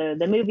 some of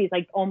the movies,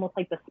 like almost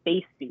like the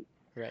space suits,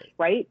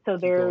 right? So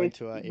there's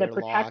the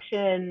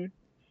protection.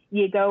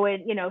 You go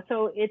in,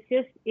 so it's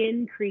just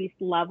increased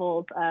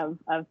levels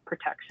of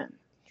protection.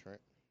 Sure.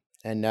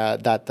 And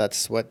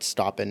that's what's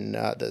stopping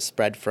the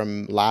spread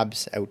from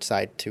labs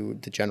outside to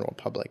the general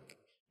public.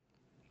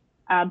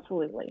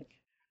 Absolutely.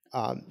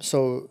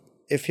 So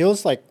it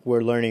feels like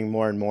we're learning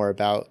more and more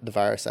about the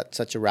virus at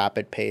such a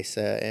rapid pace.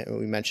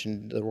 We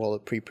mentioned the role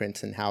of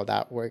preprints and how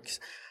that works.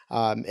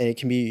 And it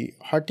can be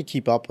hard to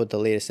keep up with the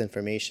latest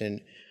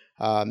information.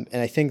 And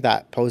I think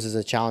that poses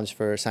a challenge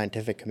for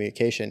scientific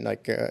communication.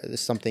 This is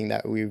something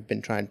that we've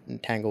been trying to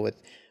tangle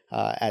with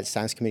as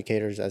science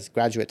communicators, as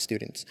graduate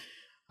students.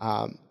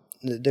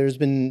 There's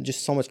been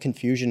just so much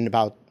confusion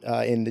about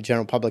in the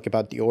general public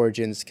about the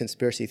origins,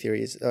 conspiracy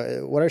theories.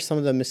 What are some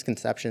of the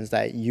misconceptions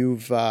that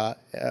you've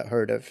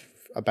heard of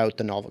about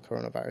the novel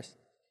coronavirus?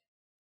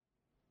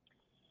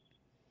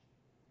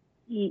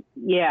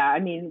 Yeah, I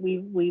mean,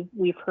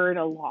 we've heard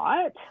a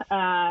lot.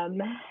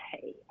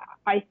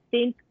 I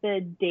think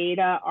the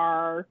data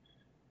are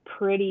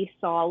pretty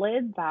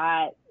solid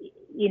that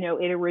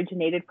it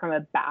originated from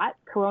a bat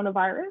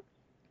coronavirus.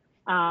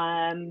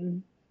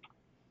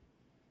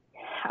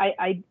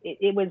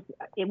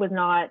 It was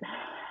not.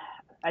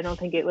 I don't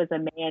think it was a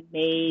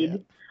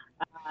man-made,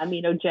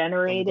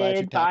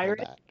 generated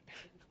virus.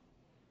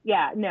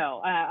 Yeah,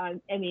 no. I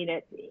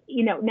mean,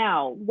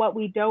 now what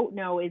we don't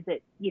know is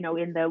that,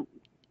 in the,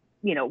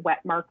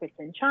 wet markets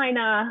in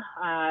China,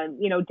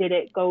 did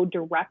it go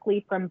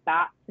directly from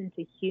bats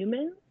into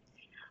humans?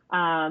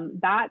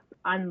 That's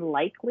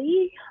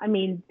unlikely. I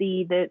mean,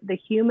 the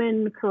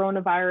human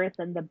coronavirus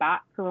and the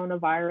bat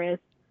coronavirus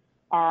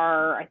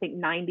are, I think,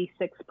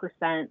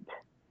 96%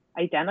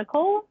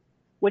 identical.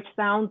 which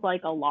sounds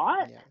like a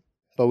lot. Yeah.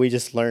 But we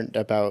just learned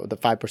about the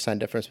 5%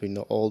 difference between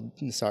the old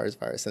SARS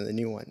virus and the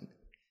new one.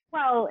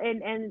 Well,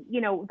 and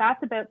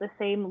that's about the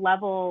same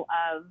level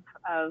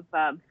of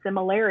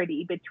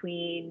similarity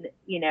between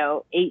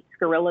apes,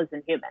 gorillas,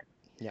 and humans,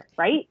 Yeah.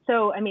 right?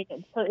 So I mean,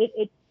 so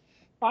it's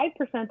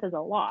 5% is a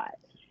lot.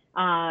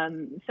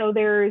 So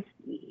there's,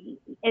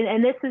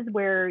 and this is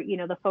where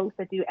the folks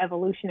that do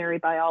evolutionary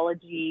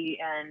biology,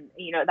 and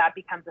that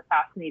becomes a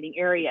fascinating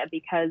area,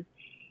 because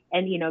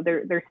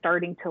they're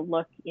starting to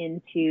look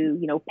into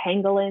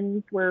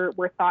pangolins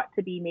were thought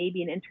to be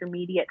maybe an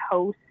intermediate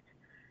host.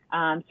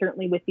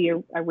 Certainly with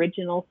the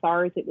original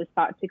SARS, it was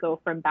thought to go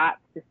from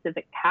bats to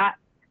civet cats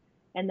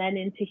and then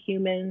into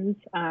humans.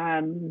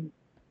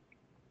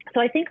 So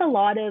I think a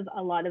lot of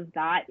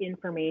that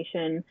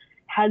information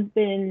has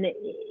been,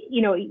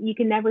 you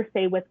can never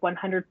say with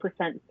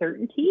 100%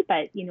 certainty,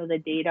 but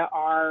the data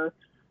are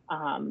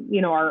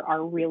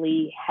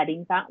really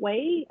heading that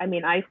way. I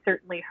mean, I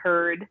certainly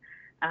heard,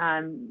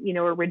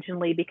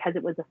 originally, because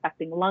it was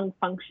affecting lung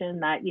function,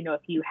 that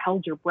if you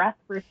held your breath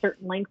for a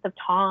certain length of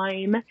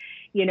time,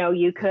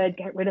 you could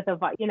get rid of the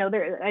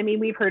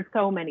we've heard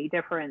so many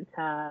different,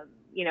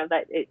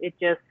 that it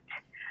just,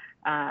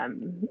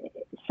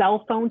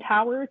 cell phone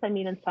towers. I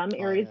mean, in some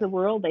areas of the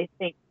world, they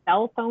think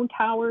cell phone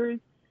towers.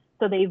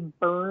 So they've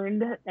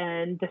burned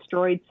and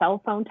destroyed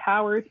cell phone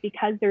towers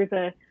because there's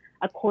a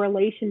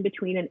correlation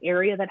between an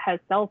area that has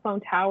cell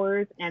phone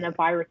towers and a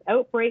virus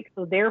outbreak.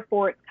 So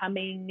therefore it's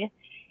coming,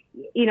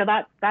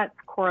 that's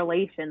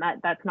correlation.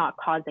 That's not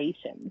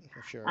causation.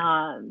 For sure.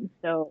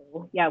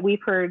 So yeah,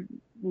 we've heard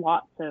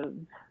lots of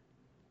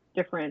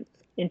different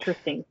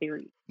interesting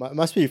theories. It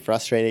must be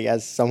frustrating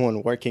as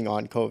someone working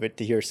on COVID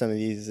to hear some of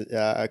these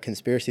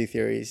conspiracy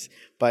theories.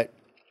 But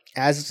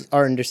as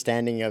our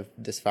understanding of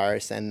this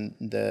virus and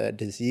the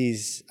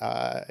disease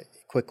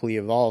quickly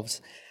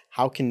evolves,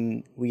 how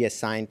can we as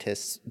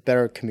scientists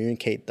better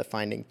communicate the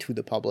finding to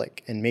the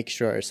public and make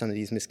sure some of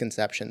these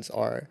misconceptions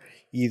are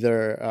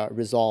either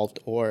resolved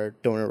or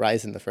don't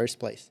arise in the first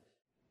place?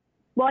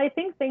 Well, I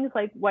think things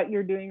like what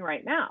you're doing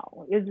right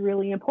now is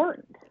really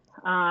important.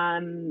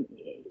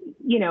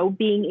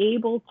 Being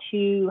able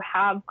to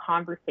have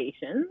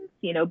conversations,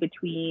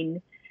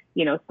 between,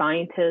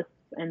 scientists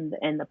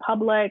and the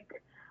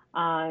public,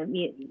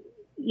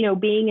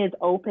 being as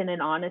open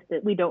and honest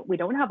that we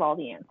don't have all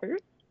the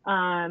answers.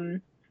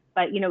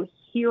 But,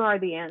 here are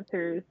the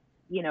answers,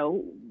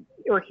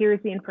 or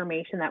here's the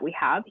information that we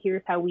have.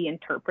 Here's how we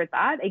interpret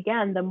that.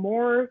 Again, the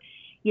more,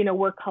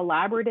 we're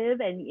collaborative,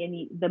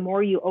 and the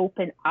more you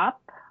open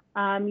up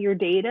your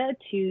data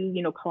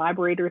to,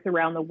 collaborators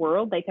around the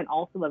world, they can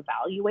also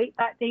evaluate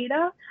that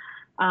data.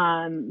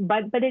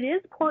 But it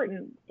is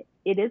important.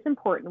 It is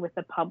important with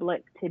the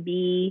public to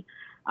be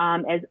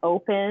as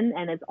open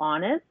and as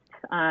honest.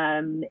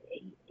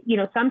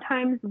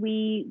 Sometimes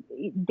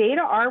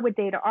data are what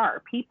data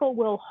are. People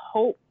will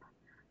hope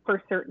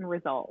for certain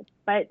results,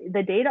 but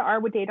the data are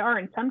what data are.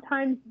 And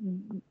sometimes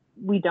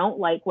we don't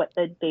like what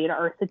the data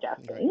are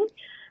suggesting.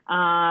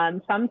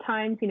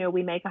 Sometimes,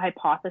 we make a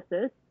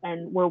hypothesis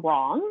and we're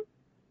wrong,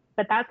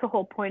 but that's the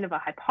whole point of a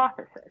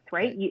hypothesis,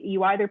 right?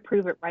 You either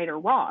prove it right or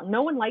wrong.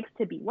 No one likes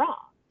to be wrong.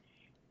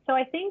 So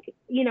I think,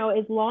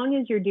 as long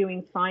as you're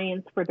doing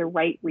science for the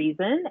right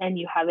reason and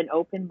you have an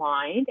open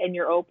mind and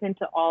you're open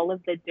to all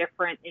of the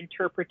different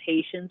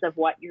interpretations of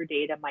what your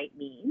data might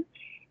mean,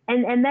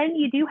 and then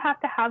you do have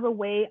to have a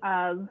way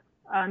of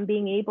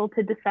being able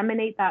to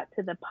disseminate that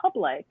to the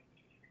public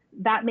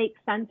that makes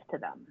sense to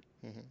them.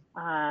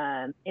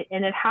 And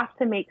it has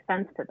to make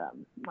sense to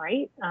them,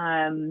 right?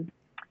 And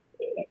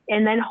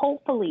then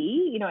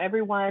hopefully,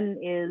 everyone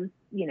is,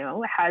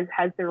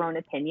 has their own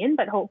opinion,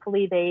 but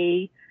hopefully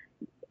they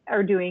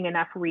are doing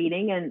enough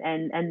reading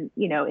and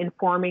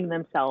informing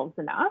themselves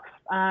enough.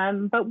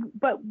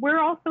 But we're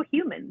also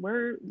human.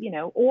 We're,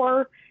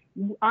 or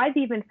I've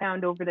even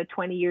found over the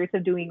 20 years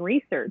of doing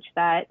research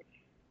that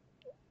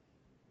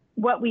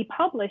what we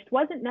published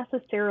wasn't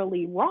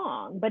necessarily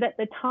wrong, but at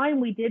the time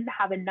we didn't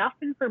have enough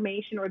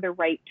information or the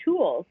right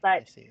tools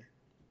that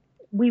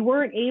we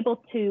weren't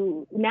able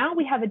to. Now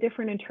we have a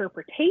different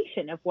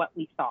interpretation of what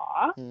we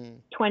saw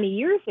 20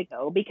 years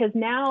ago, because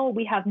now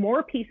we have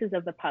more pieces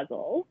of the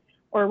puzzle,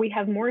 or we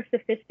have more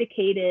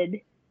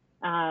sophisticated,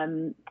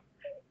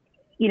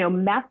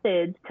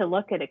 methods to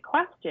look at a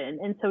question.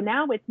 And so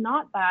now it's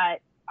not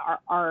that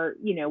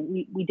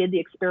we did the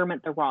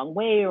experiment the wrong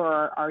way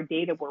or our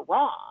data were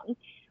wrong.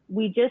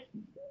 We just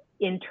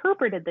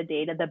interpreted the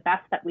data the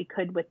best that we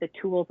could with the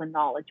tools and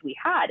knowledge we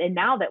had. And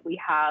now that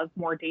we have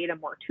more data,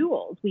 more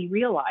tools, we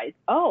realize,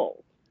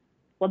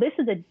 this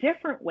is a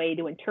different way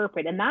to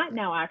interpret. And that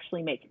now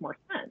actually makes more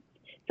sense.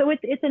 So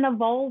it's an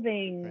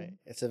evolving. Right.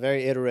 It's a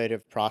very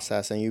iterative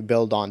process, and you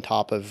build on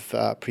top of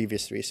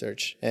previous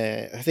research.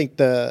 I think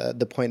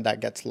the point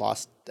that gets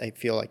lost, I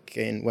feel like,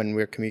 when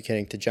we're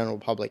communicating to general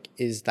public,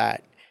 is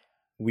that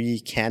we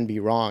can be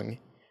wrong,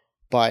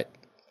 but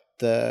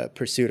the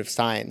pursuit of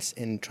science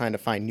in trying to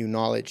find new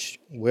knowledge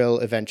will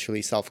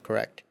eventually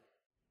self-correct.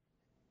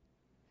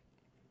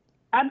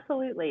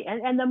 Absolutely.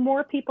 And the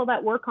more people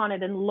that work on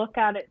it and look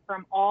at it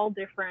from all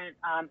different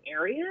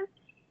areas,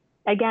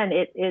 again,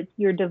 it's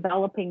you're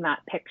developing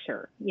that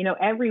picture. You know,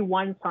 every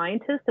one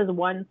scientist is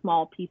one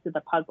small piece of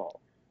the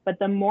puzzle. But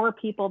the more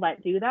people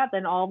that do that,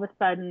 then all of a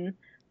sudden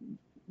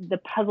the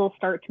puzzle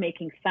starts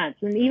making sense.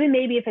 And even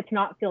maybe if it's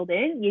not filled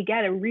in, you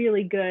get a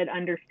really good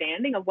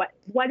understanding of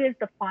what is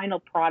the final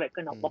product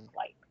going to look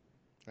like.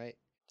 Right.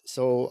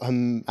 So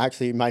I'm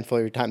actually mindful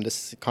of your time.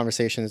 This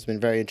conversation has been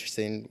very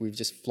interesting. We've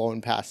just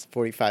flown past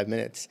 45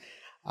 minutes.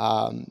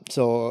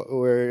 So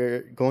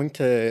we're going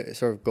to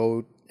sort of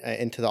go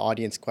into the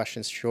audience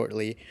questions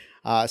shortly.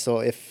 So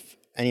if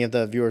any of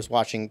the viewers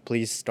watching,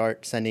 please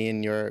start sending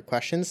in your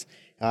questions.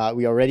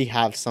 We already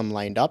have some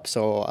lined up,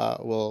 so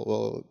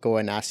we'll go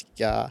and ask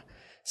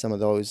some of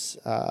those.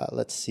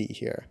 Let's see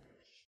here.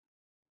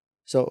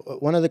 So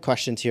one of the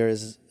questions here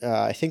is,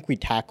 I think we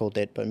tackled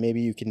it, but maybe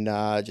you can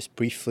just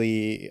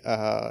briefly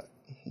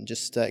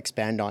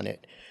expand on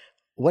it.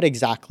 What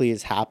exactly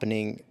is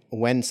happening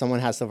when someone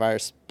has the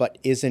virus but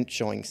isn't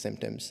showing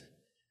symptoms?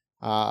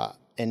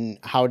 And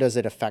how does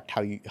it affect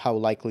how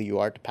likely you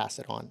are to pass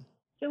it on?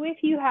 So if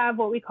you have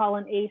what we call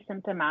an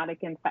asymptomatic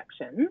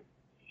infection,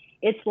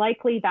 it's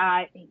likely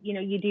that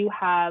you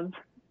have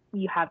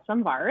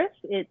some virus.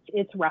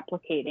 It's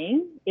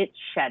replicating, it's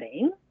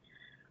shedding,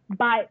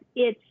 but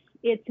it's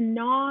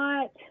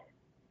not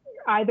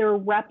either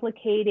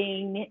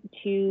replicating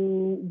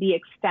to the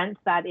extent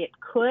that it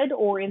could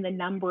or in the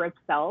number of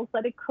cells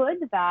that it could,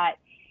 that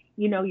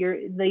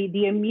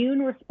the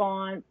immune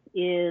response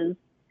isn't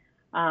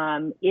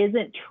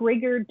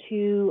triggered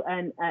to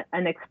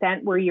an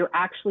extent where you're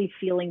actually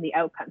feeling the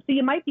outcome. So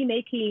you might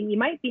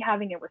be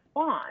having a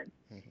response,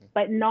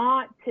 but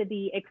not to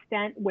the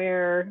extent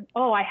where,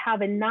 I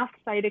have enough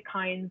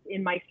cytokines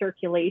in my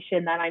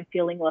circulation that I'm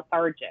feeling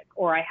lethargic,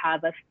 or I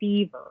have a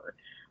fever,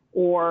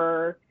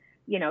 or,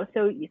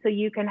 so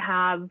you can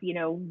have,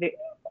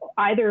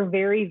 either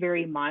very,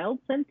 very mild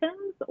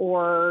symptoms,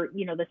 or,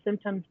 the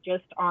symptoms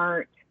just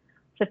aren't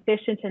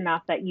sufficient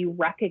enough that you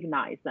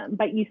recognize them,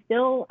 but you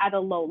still at a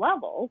low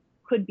level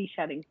could be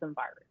shedding some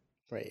virus.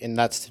 Right, and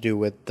that's to do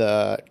with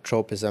the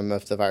tropism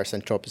of the virus.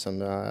 And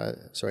tropism,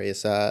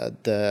 is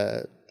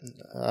the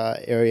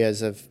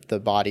areas of the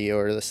body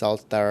or the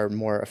cells that are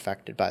more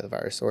affected by the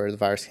virus, or the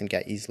virus can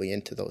get easily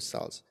into those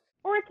cells.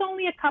 Or it's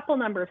only a couple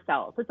number of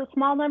cells. It's a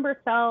small number of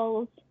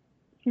cells,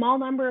 small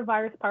number of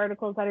virus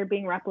particles that are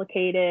being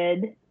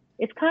replicated.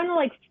 It's kind of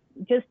like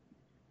just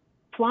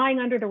flying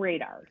under the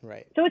radar.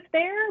 Right. So it's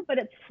there, but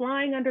it's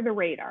flying under the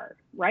radar,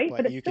 right?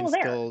 But it's you still can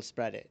there. Still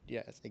spread it.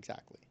 Yes,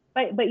 exactly.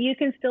 But you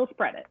can still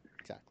spread it.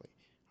 Exactly.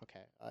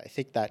 Okay. I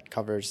think that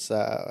covers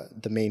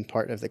the main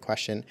part of the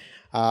question.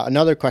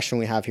 Another question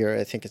we have here,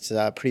 I think it's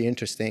pretty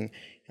interesting.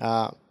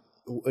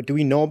 Do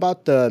we know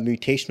about the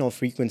mutational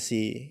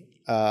frequency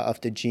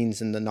of the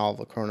genes in the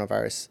novel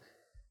coronavirus?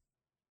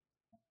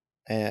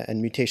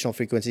 And mutational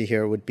frequency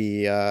here would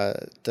be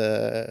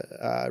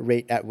the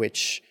rate at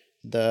which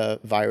the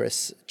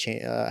virus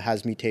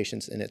has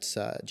mutations in its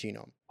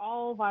genome.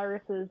 All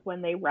viruses,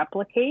 when they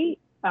replicate,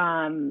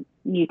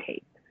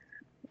 mutate.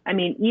 I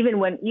mean, even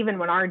when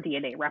our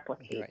DNA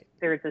replicates, right,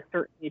 there's a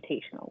certain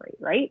mutational rate,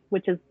 right?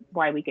 Which is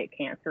why we get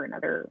cancer and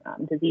other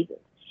diseases.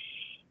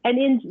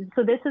 And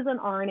so this is an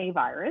RNA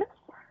virus.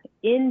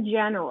 In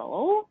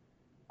general,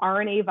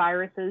 RNA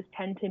viruses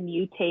tend to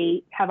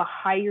mutate, have a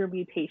higher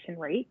mutation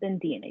rate than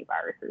DNA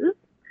viruses.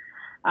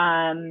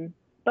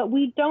 But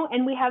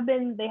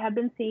they have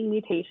been seeing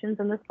mutations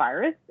in this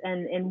virus.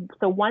 And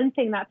so one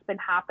thing that's been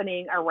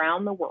happening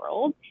around the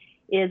world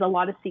is a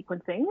lot of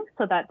sequencing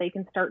so that they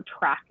can start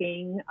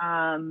tracking,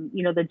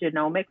 the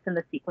genomics and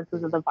the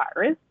sequences of the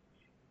virus,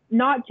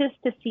 not just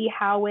to see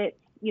how it's,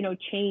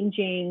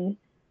 changing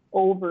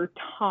over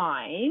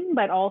time,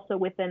 but also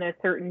within a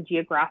certain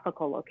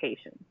geographical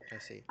location. I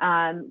see.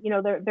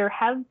 There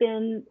have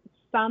been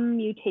some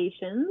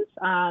mutations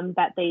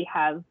that they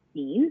have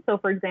seen. So,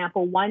 for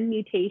example, one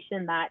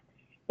mutation that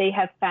they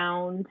have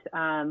found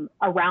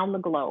around the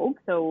globe,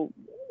 so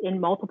in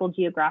multiple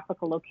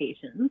geographical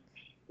locations,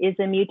 is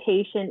a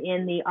mutation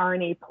in the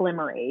RNA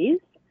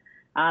polymerase.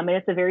 And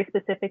it's a very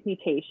specific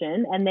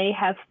mutation. And they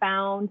have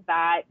found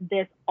that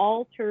this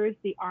alters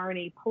the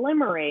RNA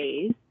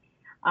polymerase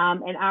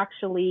and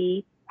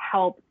actually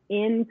helps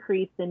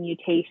increase the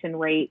mutation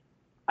rate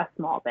a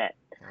small bit.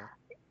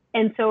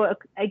 And so,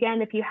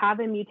 again, if you have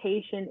a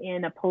mutation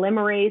in a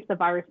polymerase, the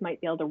virus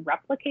might be able to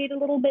replicate a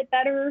little bit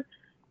better.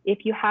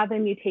 If you have a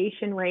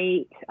mutation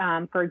rate,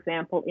 for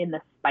example, in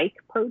the spike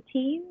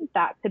protein,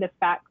 that could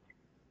affect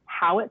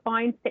how it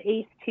binds to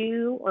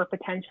ACE2 or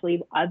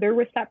potentially other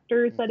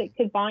receptors that it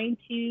could bind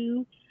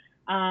to,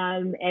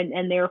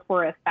 and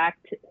therefore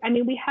affect. I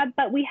mean, we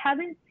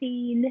haven't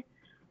seen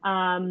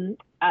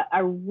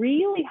a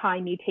really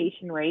high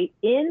mutation rate,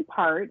 in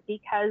part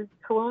because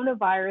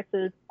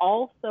coronaviruses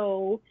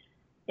also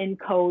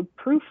encode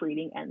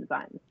proofreading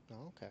enzymes.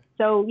 Oh, okay.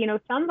 So,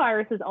 some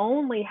viruses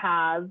only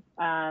have,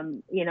 a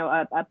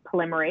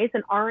polymerase,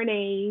 and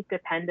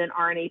RNA-dependent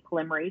RNA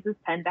polymerases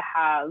tend to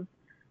have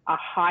a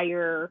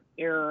higher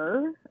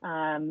error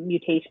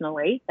mutational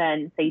rate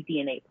than, say,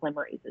 DNA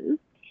polymerases.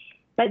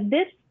 But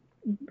this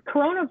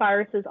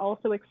coronaviruses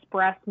also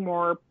express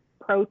more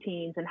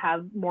proteins and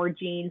have more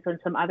genes than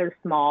some other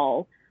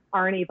small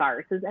RNA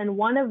viruses, and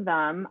one of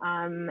them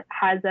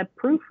has a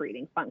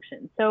proofreading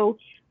function. So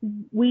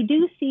we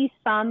do see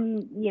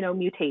some,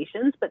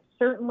 mutations, but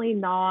certainly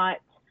not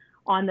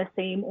on the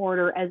same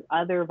order as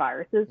other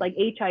viruses. Like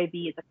HIV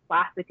is a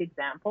classic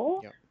example.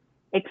 Yep.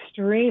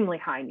 Extremely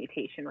high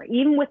mutation rate.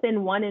 Even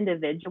within one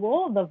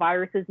individual, the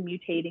virus is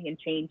mutating and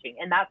changing,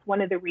 and that's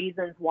one of the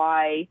reasons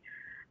why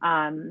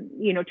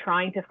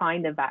trying to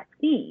find a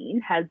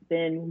vaccine has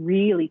been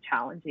really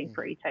challenging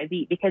for HIV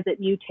because it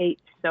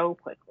mutates so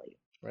quickly.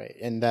 Right,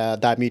 and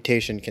that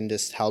mutation can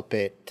just help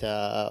it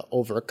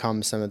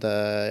overcome some of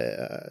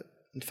the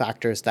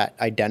factors that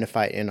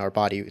identify in our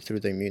body through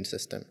the immune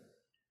system.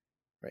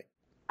 Right.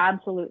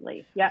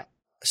 Absolutely, yeah.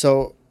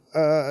 So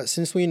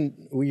since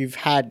we've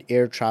had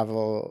air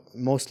travel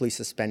mostly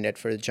suspended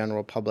for the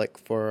general public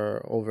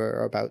for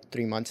over about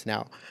 3 months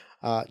now,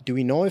 do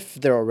we know if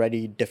there are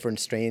already different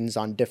strains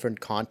on different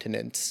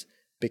continents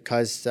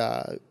because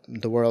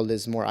the world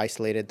is more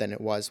isolated than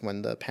it was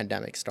when the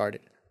pandemic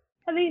started?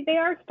 They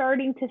are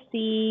starting to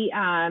see,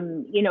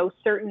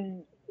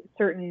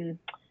 certain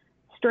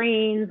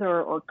strains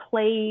or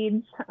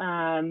clades,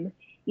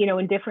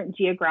 in different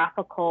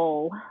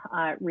geographical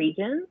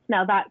regions.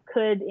 Now, that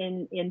could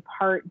in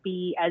part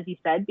be, as you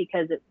said,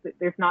 because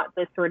there's not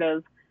this sort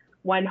of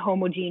one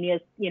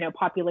homogeneous,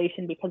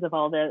 population because of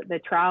all the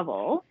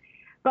travel.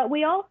 But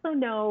we also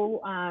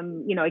know,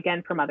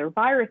 again, from other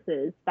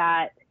viruses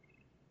that,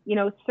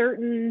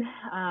 certain,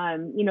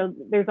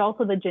 there's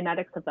also the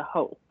genetics of the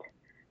host.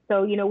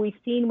 So, we've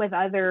seen with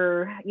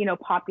other,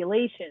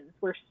 populations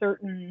where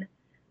certain,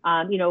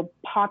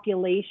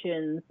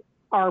 populations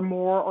are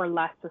more or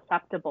less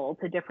susceptible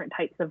to different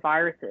types of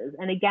viruses.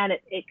 And again,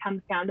 it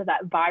comes down to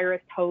that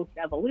virus host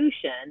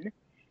evolution.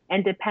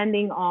 And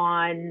depending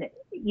on,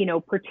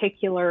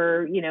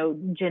 particular,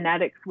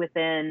 genetics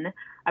within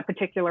a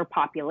particular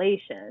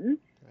population,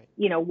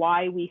 right,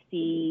 why we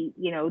see,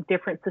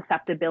 different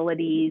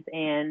susceptibilities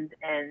and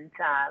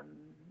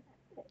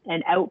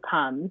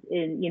outcomes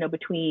in,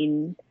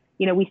 between,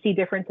 we see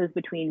differences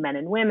between men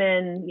and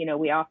women.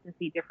 We often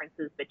see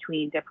differences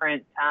between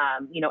different,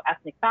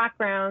 ethnic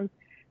backgrounds.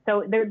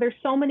 So there's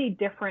so many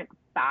different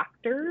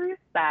factors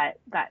that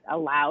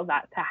allow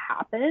that to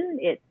happen.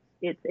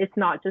 It's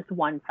not just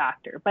one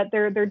factor, but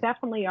there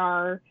definitely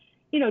are,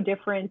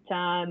 different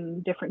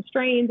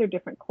strains or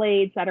different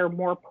clades that are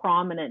more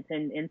prominent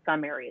in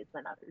some areas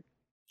than others.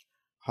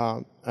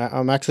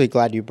 I'm actually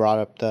glad you brought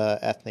up the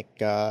ethnic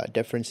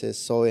differences.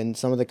 So in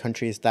some of the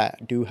countries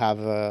that do have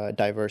a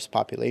diverse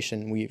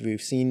population,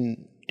 we've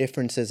seen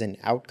differences in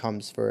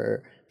outcomes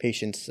for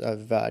patients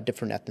of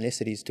different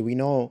ethnicities. Do we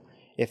know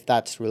if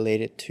that's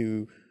related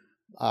to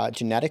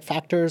genetic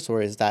factors,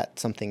 or is that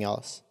something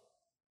else?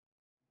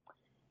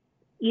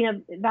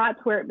 That's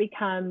where it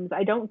becomes,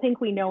 I don't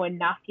think we know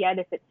enough yet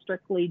if it's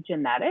strictly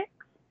genetics.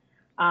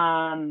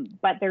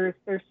 But there's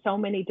so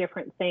many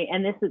different things,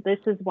 and this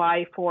is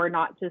why for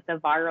not just a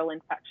viral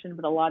infection,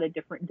 but a lot of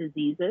different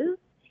diseases,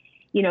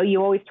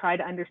 you always try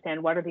to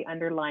understand what are the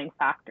underlying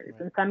factors.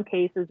 Right. In some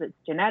cases, it's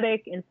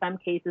genetic. In some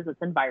cases,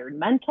 it's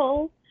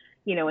environmental.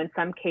 In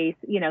some cases,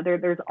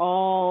 there's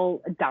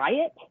all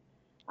diet.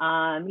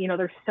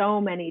 There's so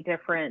many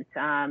different,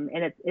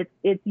 and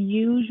it's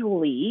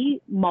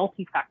usually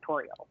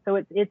multifactorial.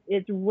 So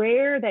it's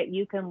rare that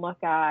you can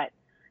look at,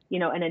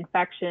 an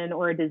infection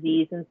or a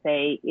disease and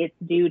say it's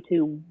due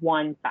to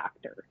one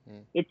factor.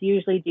 It's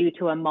usually due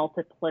to a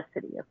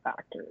multiplicity of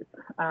factors.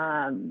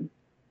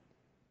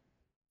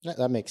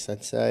 That makes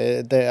sense.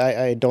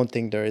 I don't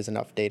think there is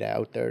enough data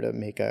out there to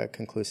make a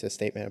conclusive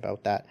statement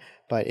about that,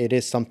 but it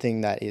is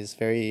something that is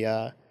very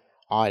odd.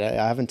 I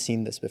haven't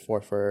seen this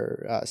before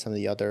for some of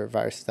the other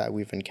viruses that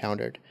we've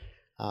encountered.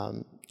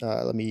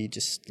 Let me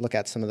just look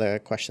at some of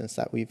the questions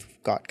that we've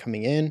got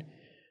coming in.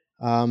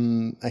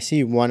 I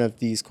see one of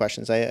these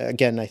questions.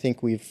 I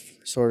think we've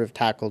sort of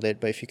tackled it,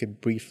 but if you could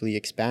briefly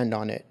expand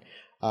on it.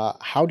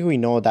 How do we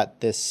know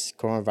that this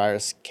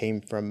coronavirus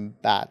came from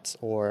bats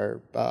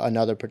or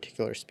another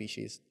particular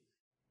species?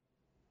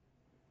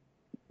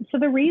 So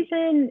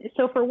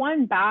for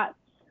one, bats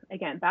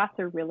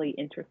are really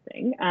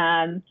interesting.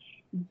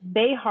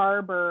 They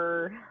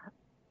harbor,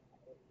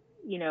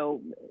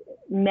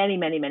 many,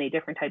 many, many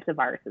different types of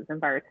viruses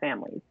and virus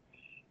families.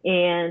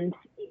 And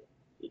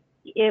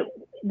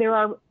there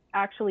are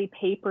actually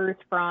papers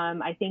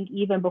from, I think,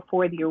 even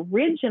before the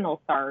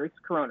original SARS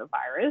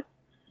coronavirus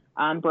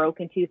broke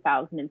in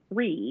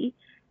 2003,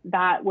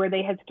 where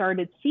they had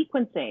started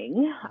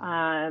sequencing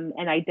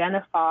and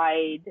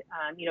identified,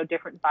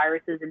 different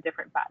viruses in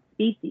different bat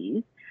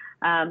species.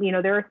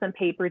 There are some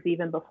papers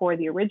even before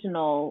the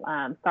original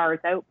SARS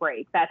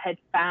outbreak that had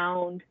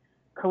found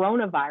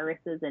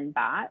coronaviruses in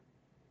bats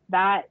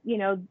that,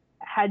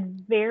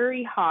 had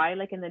very high,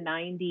 like in the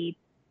 90%,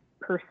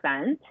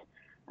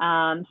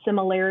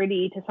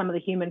 similarity to some of the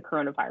human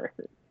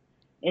coronaviruses.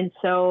 And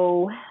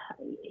so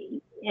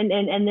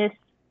and this,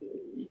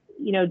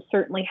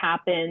 certainly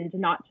happened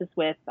not just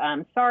with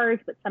SARS,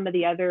 but some of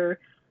the other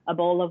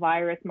Ebola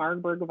virus,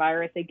 Marburg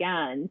virus,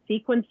 again,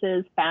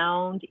 sequences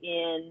found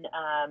in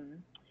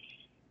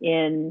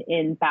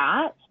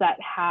bats that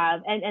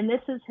have, and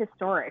this is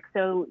historic.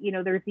 So,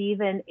 there's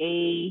even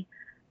a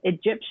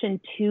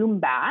Egyptian tomb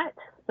bat.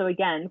 So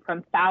again,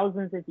 from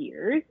thousands of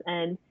years,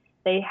 and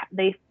they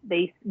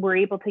were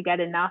able to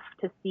get enough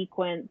to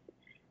sequence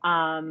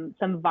some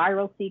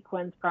viral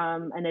sequence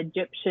from an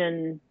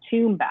Egyptian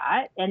tomb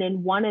bat. And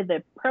in one of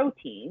the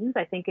proteins,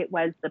 I think it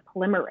was the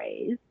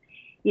polymerase,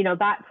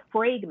 that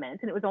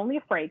fragment, and it was only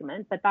a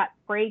fragment, but that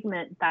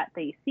fragment that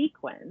they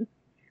sequenced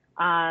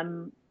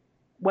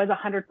was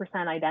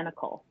 100%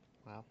 identical.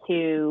 Wow.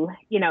 To,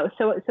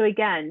 so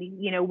again,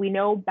 we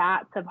know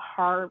bats have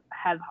harbored,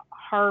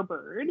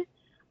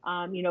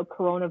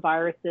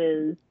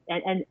 coronaviruses,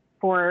 and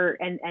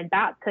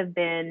bats have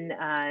been,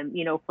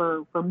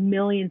 for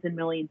millions and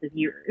millions of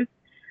years.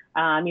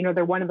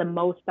 They're one of the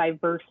most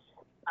diverse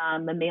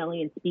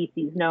mammalian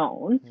species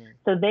known.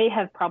 So they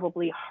have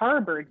probably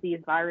harbored these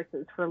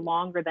viruses for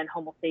longer than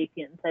Homo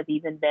sapiens have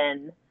even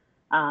been,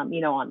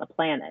 on the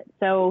planet.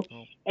 So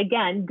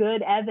again,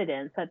 good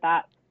evidence that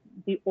that's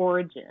the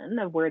origin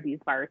of where these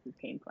viruses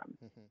came from.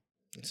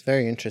 It's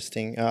very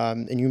interesting.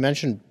 And you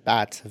mentioned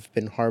bats have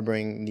been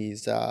harboring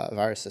these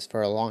viruses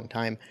for a long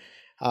time.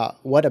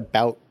 What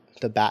about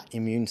the bat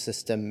immune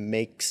system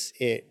makes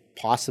it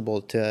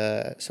possible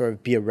to sort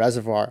of be a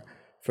reservoir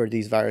for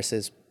these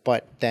viruses,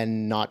 but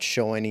then not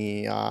show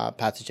any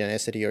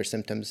pathogenicity or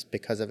symptoms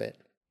because of it?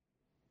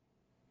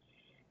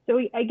 So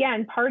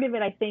again, part of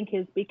it, I think,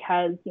 is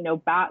because,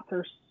 bats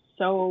are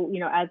so,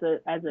 as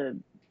a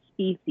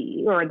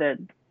species, or the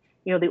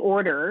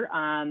order,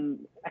 I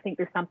think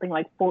there's something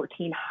like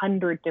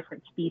 1,400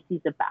 different species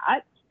of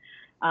bats.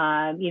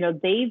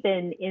 They've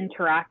been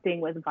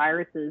interacting with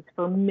viruses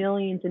for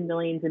millions and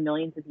millions and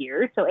millions of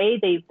years. So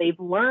they've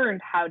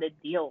learned how to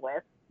deal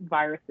with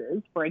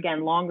viruses for,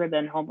 again, longer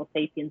than Homo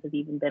sapiens have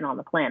even been on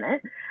the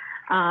planet.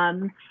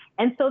 And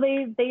so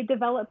they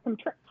developed some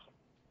tricks.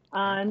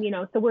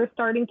 So we're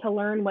starting to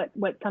learn what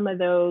some of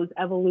those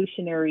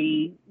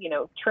evolutionary,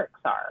 tricks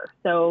are.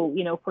 So,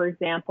 for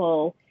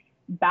example,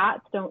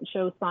 bats don't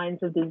show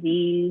signs of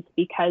disease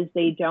because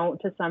they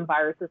don't, to some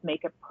viruses,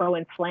 make a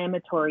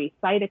pro-inflammatory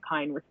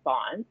cytokine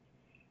response.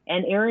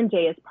 And Aaron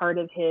J., as part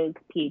of his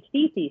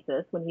PhD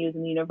thesis when he was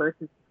in the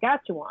University of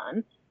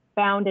Saskatchewan,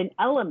 found an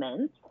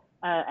element,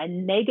 a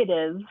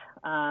negative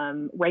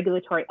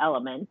regulatory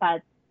element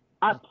that's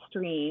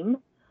upstream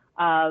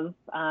of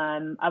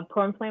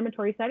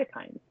pro-inflammatory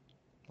cytokines.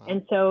 Wow.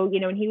 And so,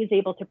 and he was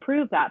able to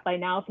prove that by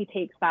now, if he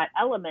takes that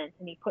element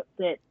and he puts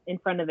it in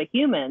front of a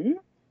human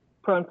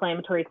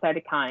pro-inflammatory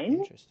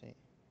cytokine,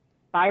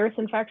 virus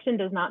infection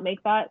does not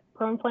make that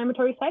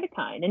pro-inflammatory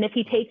cytokine. And if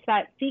he takes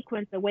that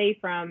sequence away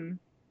from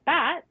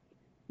bats,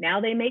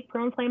 now they make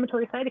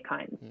pro-inflammatory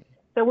cytokines.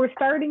 So we're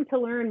starting to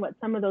learn what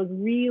some of those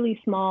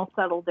really small,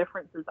 subtle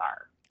differences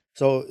are.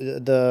 So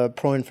the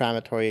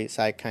pro-inflammatory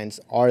cytokines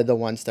are the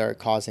ones that are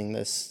causing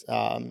this,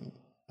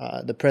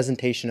 the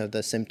presentation of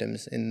the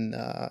symptoms in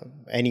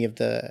any of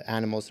the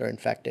animals that are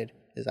infected.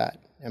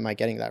 Am I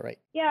getting that right?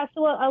 Yeah.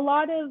 So a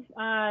lot of,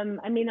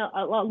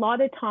 a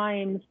lot of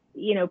times,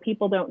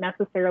 people don't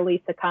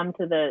necessarily succumb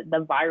to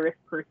the virus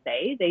per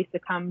se. They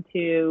succumb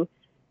to,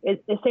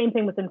 it's the same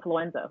thing with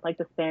influenza, like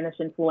the Spanish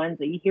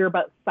influenza. You hear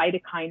about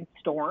cytokine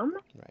storm.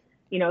 Right.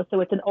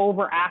 So it's an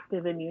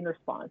overactive immune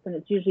response, and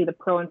it's usually the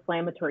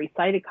pro-inflammatory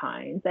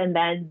cytokines. And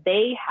then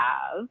they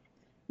have,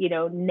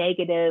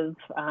 negative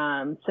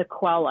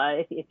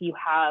sequela if you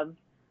have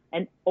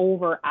an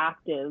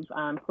overactive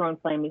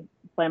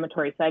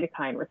pro-inflammatory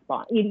cytokine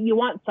response. You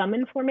want some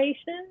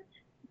inflammation,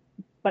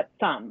 but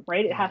some,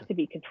 right? It has to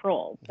be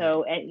controlled.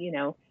 So,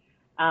 and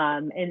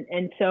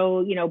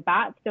so,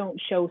 bats don't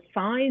show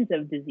signs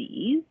of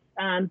disease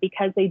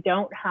because they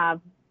don't have,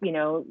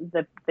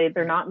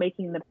 they're not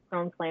making the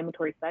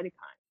pro-inflammatory cytokine.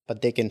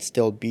 But they can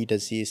still be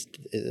diseased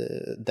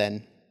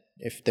then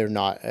if they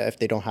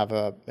don't have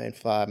an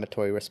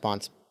inflammatory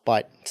response,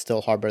 but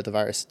still harbor the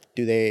virus.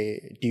 Do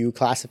you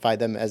classify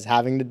them as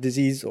having the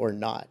disease or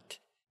not?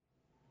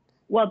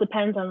 Well, it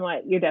depends on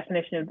what your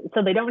definition of.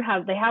 So they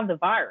have the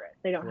virus.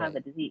 They don't have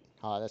the disease.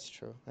 Oh, that's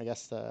true. I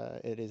guess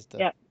it is the.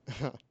 Yep.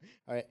 All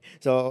right.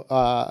 So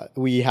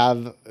we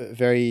have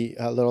very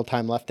little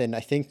time left, and I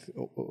think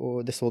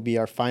this will be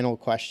our final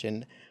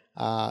question.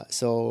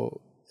 So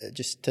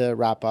just to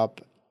wrap up,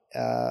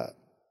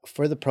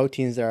 for the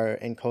proteins that are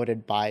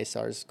encoded by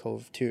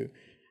SARS-CoV-2,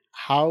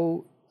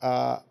 how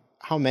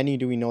many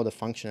do we know the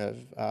function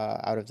of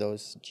out of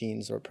those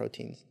genes or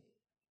proteins?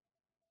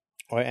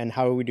 And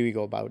how do we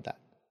go about that?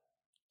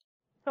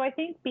 So I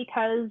think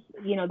because,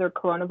 they're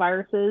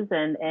coronaviruses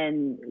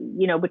and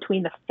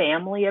between the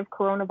family of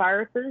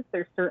coronaviruses,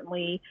 there's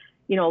certainly,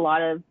 a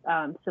lot of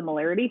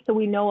similarities. So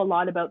we know a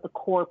lot about the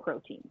core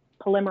proteins,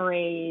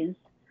 polymerase,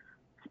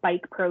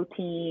 spike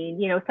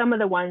protein, some of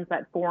the ones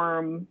that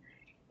form,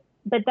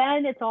 But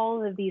then it's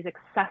all of these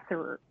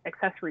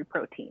accessory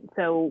proteins.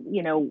 So,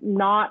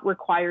 not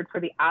required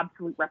for the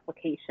absolute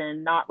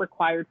replication, not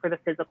required for the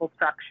physical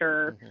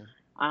structure.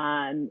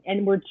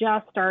 And we're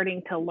just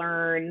starting to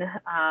learn,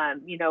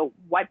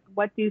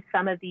 what do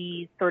some of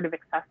these sort of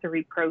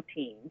accessory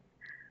proteins,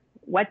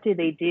 what do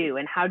they do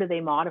and how do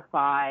they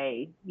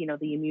modify,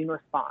 the immune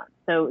response?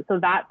 So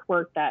that's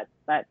work that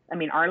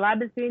our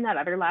lab is doing that,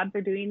 other labs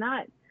are doing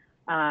that.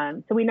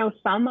 So we know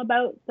some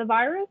about the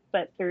virus,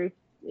 but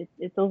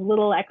it's those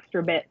little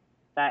extra bits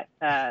that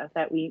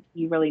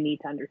you really need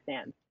to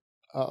understand.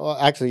 Well,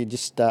 actually,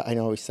 just I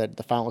know we said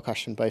the final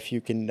question, but if you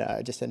can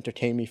just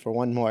entertain me for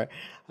one more,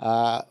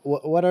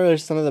 what are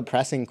some of the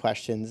pressing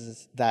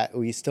questions that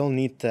we still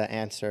need to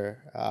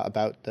answer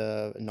about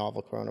the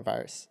novel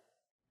coronavirus?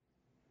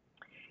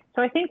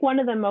 So I think one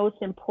of the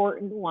most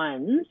important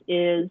ones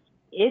is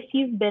if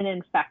you've been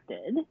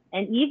infected,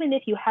 and even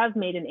if you have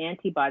made an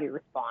antibody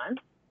response,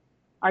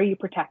 are you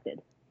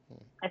protected?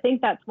 I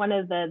think that's one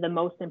of the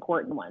most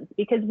important ones,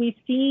 because we've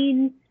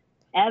seen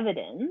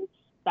evidence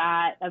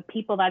of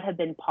people that have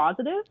been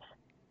positive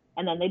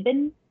and then they've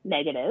been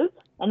negative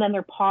and then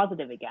they're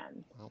positive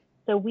again. Wow.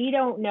 So we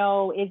don't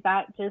know, is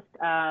that just,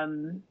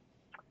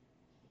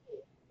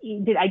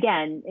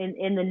 again,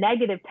 in the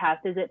negative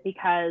test, is it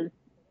because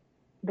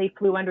they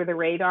flew under the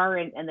radar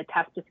and the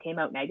test just came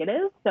out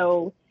negative?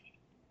 So,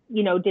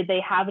 did they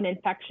have an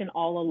infection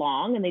all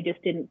along and they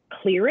just didn't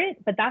clear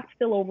it? But that's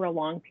still over a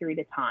long period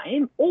of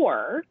time.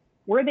 Or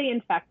were they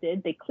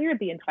infected, they cleared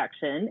the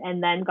infection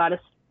and then got a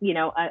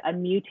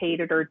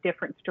mutated or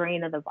different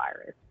strain of the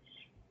virus?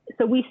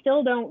 So we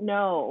still don't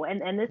know.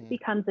 And this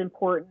becomes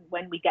important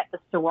when we get the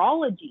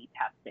serology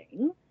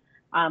testing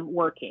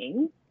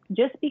working,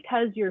 just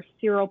because you're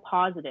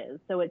seropositive.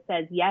 So it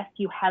says, yes,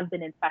 you have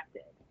been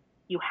infected.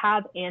 You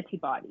have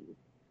antibodies.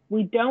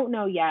 We don't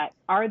know yet,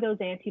 are those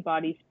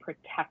antibodies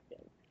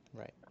protective?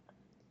 Right.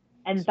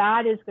 And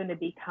that is going to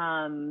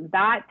become,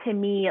 that to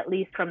me, at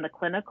least from the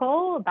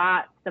clinical,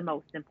 that's the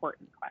most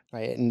important question.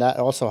 Right. And that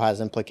also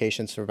has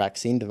implications for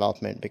vaccine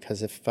development,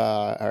 because if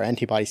our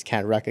antibodies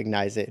can't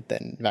recognize it,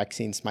 then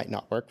vaccines might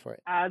not work for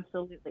it.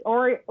 Absolutely.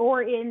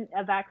 Or in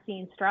a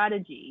vaccine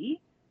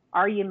strategy,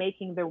 are you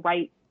making the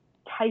right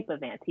type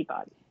of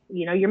antibody?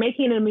 You're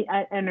making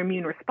an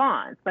immune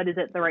response, but is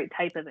it the right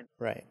type of?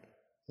 Right.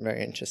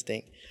 Very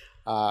interesting.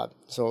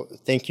 So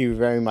thank you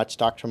very much,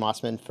 Dr.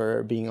 Mossman,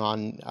 for being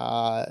on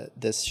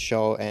this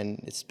show.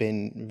 And it's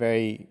been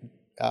very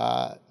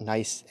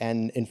nice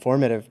and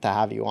informative to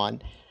have you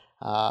on.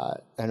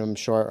 And I'm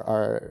sure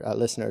our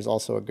listeners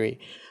also agree.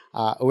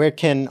 Where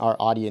can our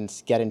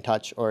audience get in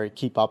touch or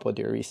keep up with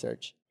your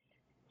research?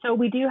 So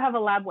we do have a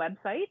lab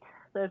website.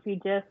 So if you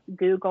just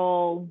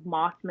Google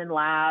Mossman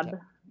Lab,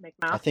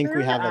 McMaster. I think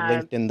we have it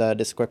linked in the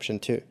description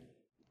too.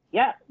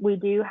 Yeah, we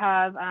do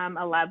have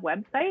a lab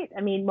website.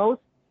 I mean,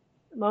 most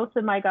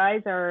of my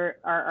guys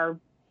are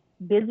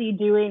busy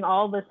doing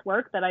all this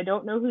work that I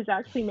don't know who's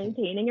actually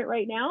maintaining it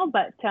right now,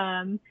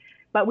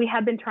 but we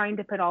have been trying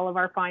to put all of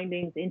our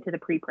findings into the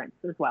preprints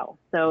as well.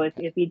 So if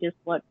you just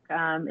look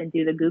and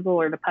do the Google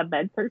or the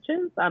PubMed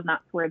searches,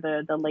 that's where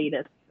the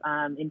latest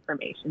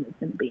information is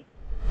going to be.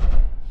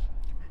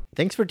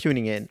 Thanks for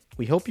tuning in.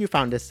 We hope you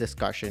found this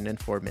discussion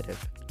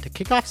informative. To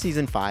kick off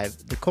Season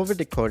 5, the COVID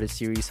Decoded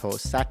series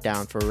hosts sat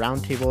down for a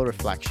roundtable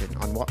reflection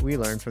on what we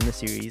learned from the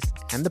series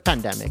and the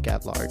pandemic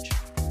at large.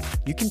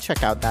 You can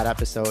check out that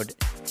episode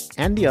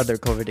and the other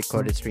COVID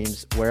Decoded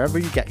streams wherever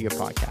you get your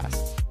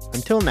podcasts.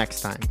 Until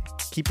next time,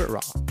 keep it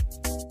raw.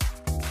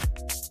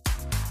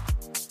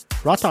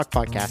 Raw Talk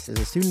Podcast is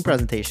a student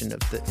presentation of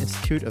the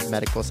Institute of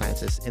Medical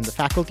Sciences in the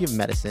Faculty of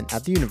Medicine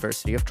at the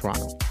University of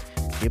Toronto.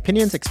 The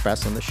opinions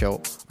expressed on the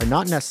show are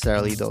not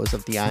necessarily those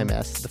of the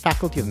IMS, the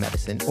Faculty of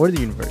Medicine, or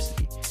the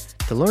university.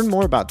 To learn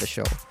more about the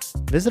show,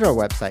 visit our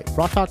website,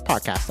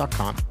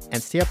 rawtalkpodcast.com,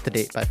 and stay up to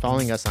date by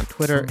following us on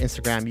Twitter,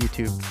 Instagram,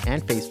 YouTube,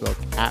 and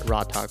Facebook at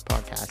Raw Talk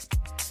Podcast.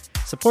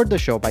 Support the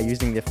show by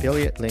using the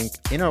affiliate link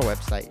in our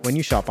website when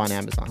you shop on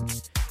Amazon.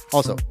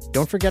 Also,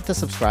 don't forget to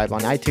subscribe on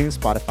iTunes,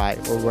 Spotify,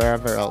 or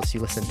wherever else you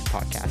listen to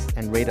podcasts,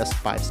 and rate us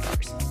 5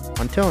 stars.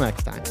 Until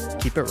next time,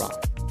 keep it raw.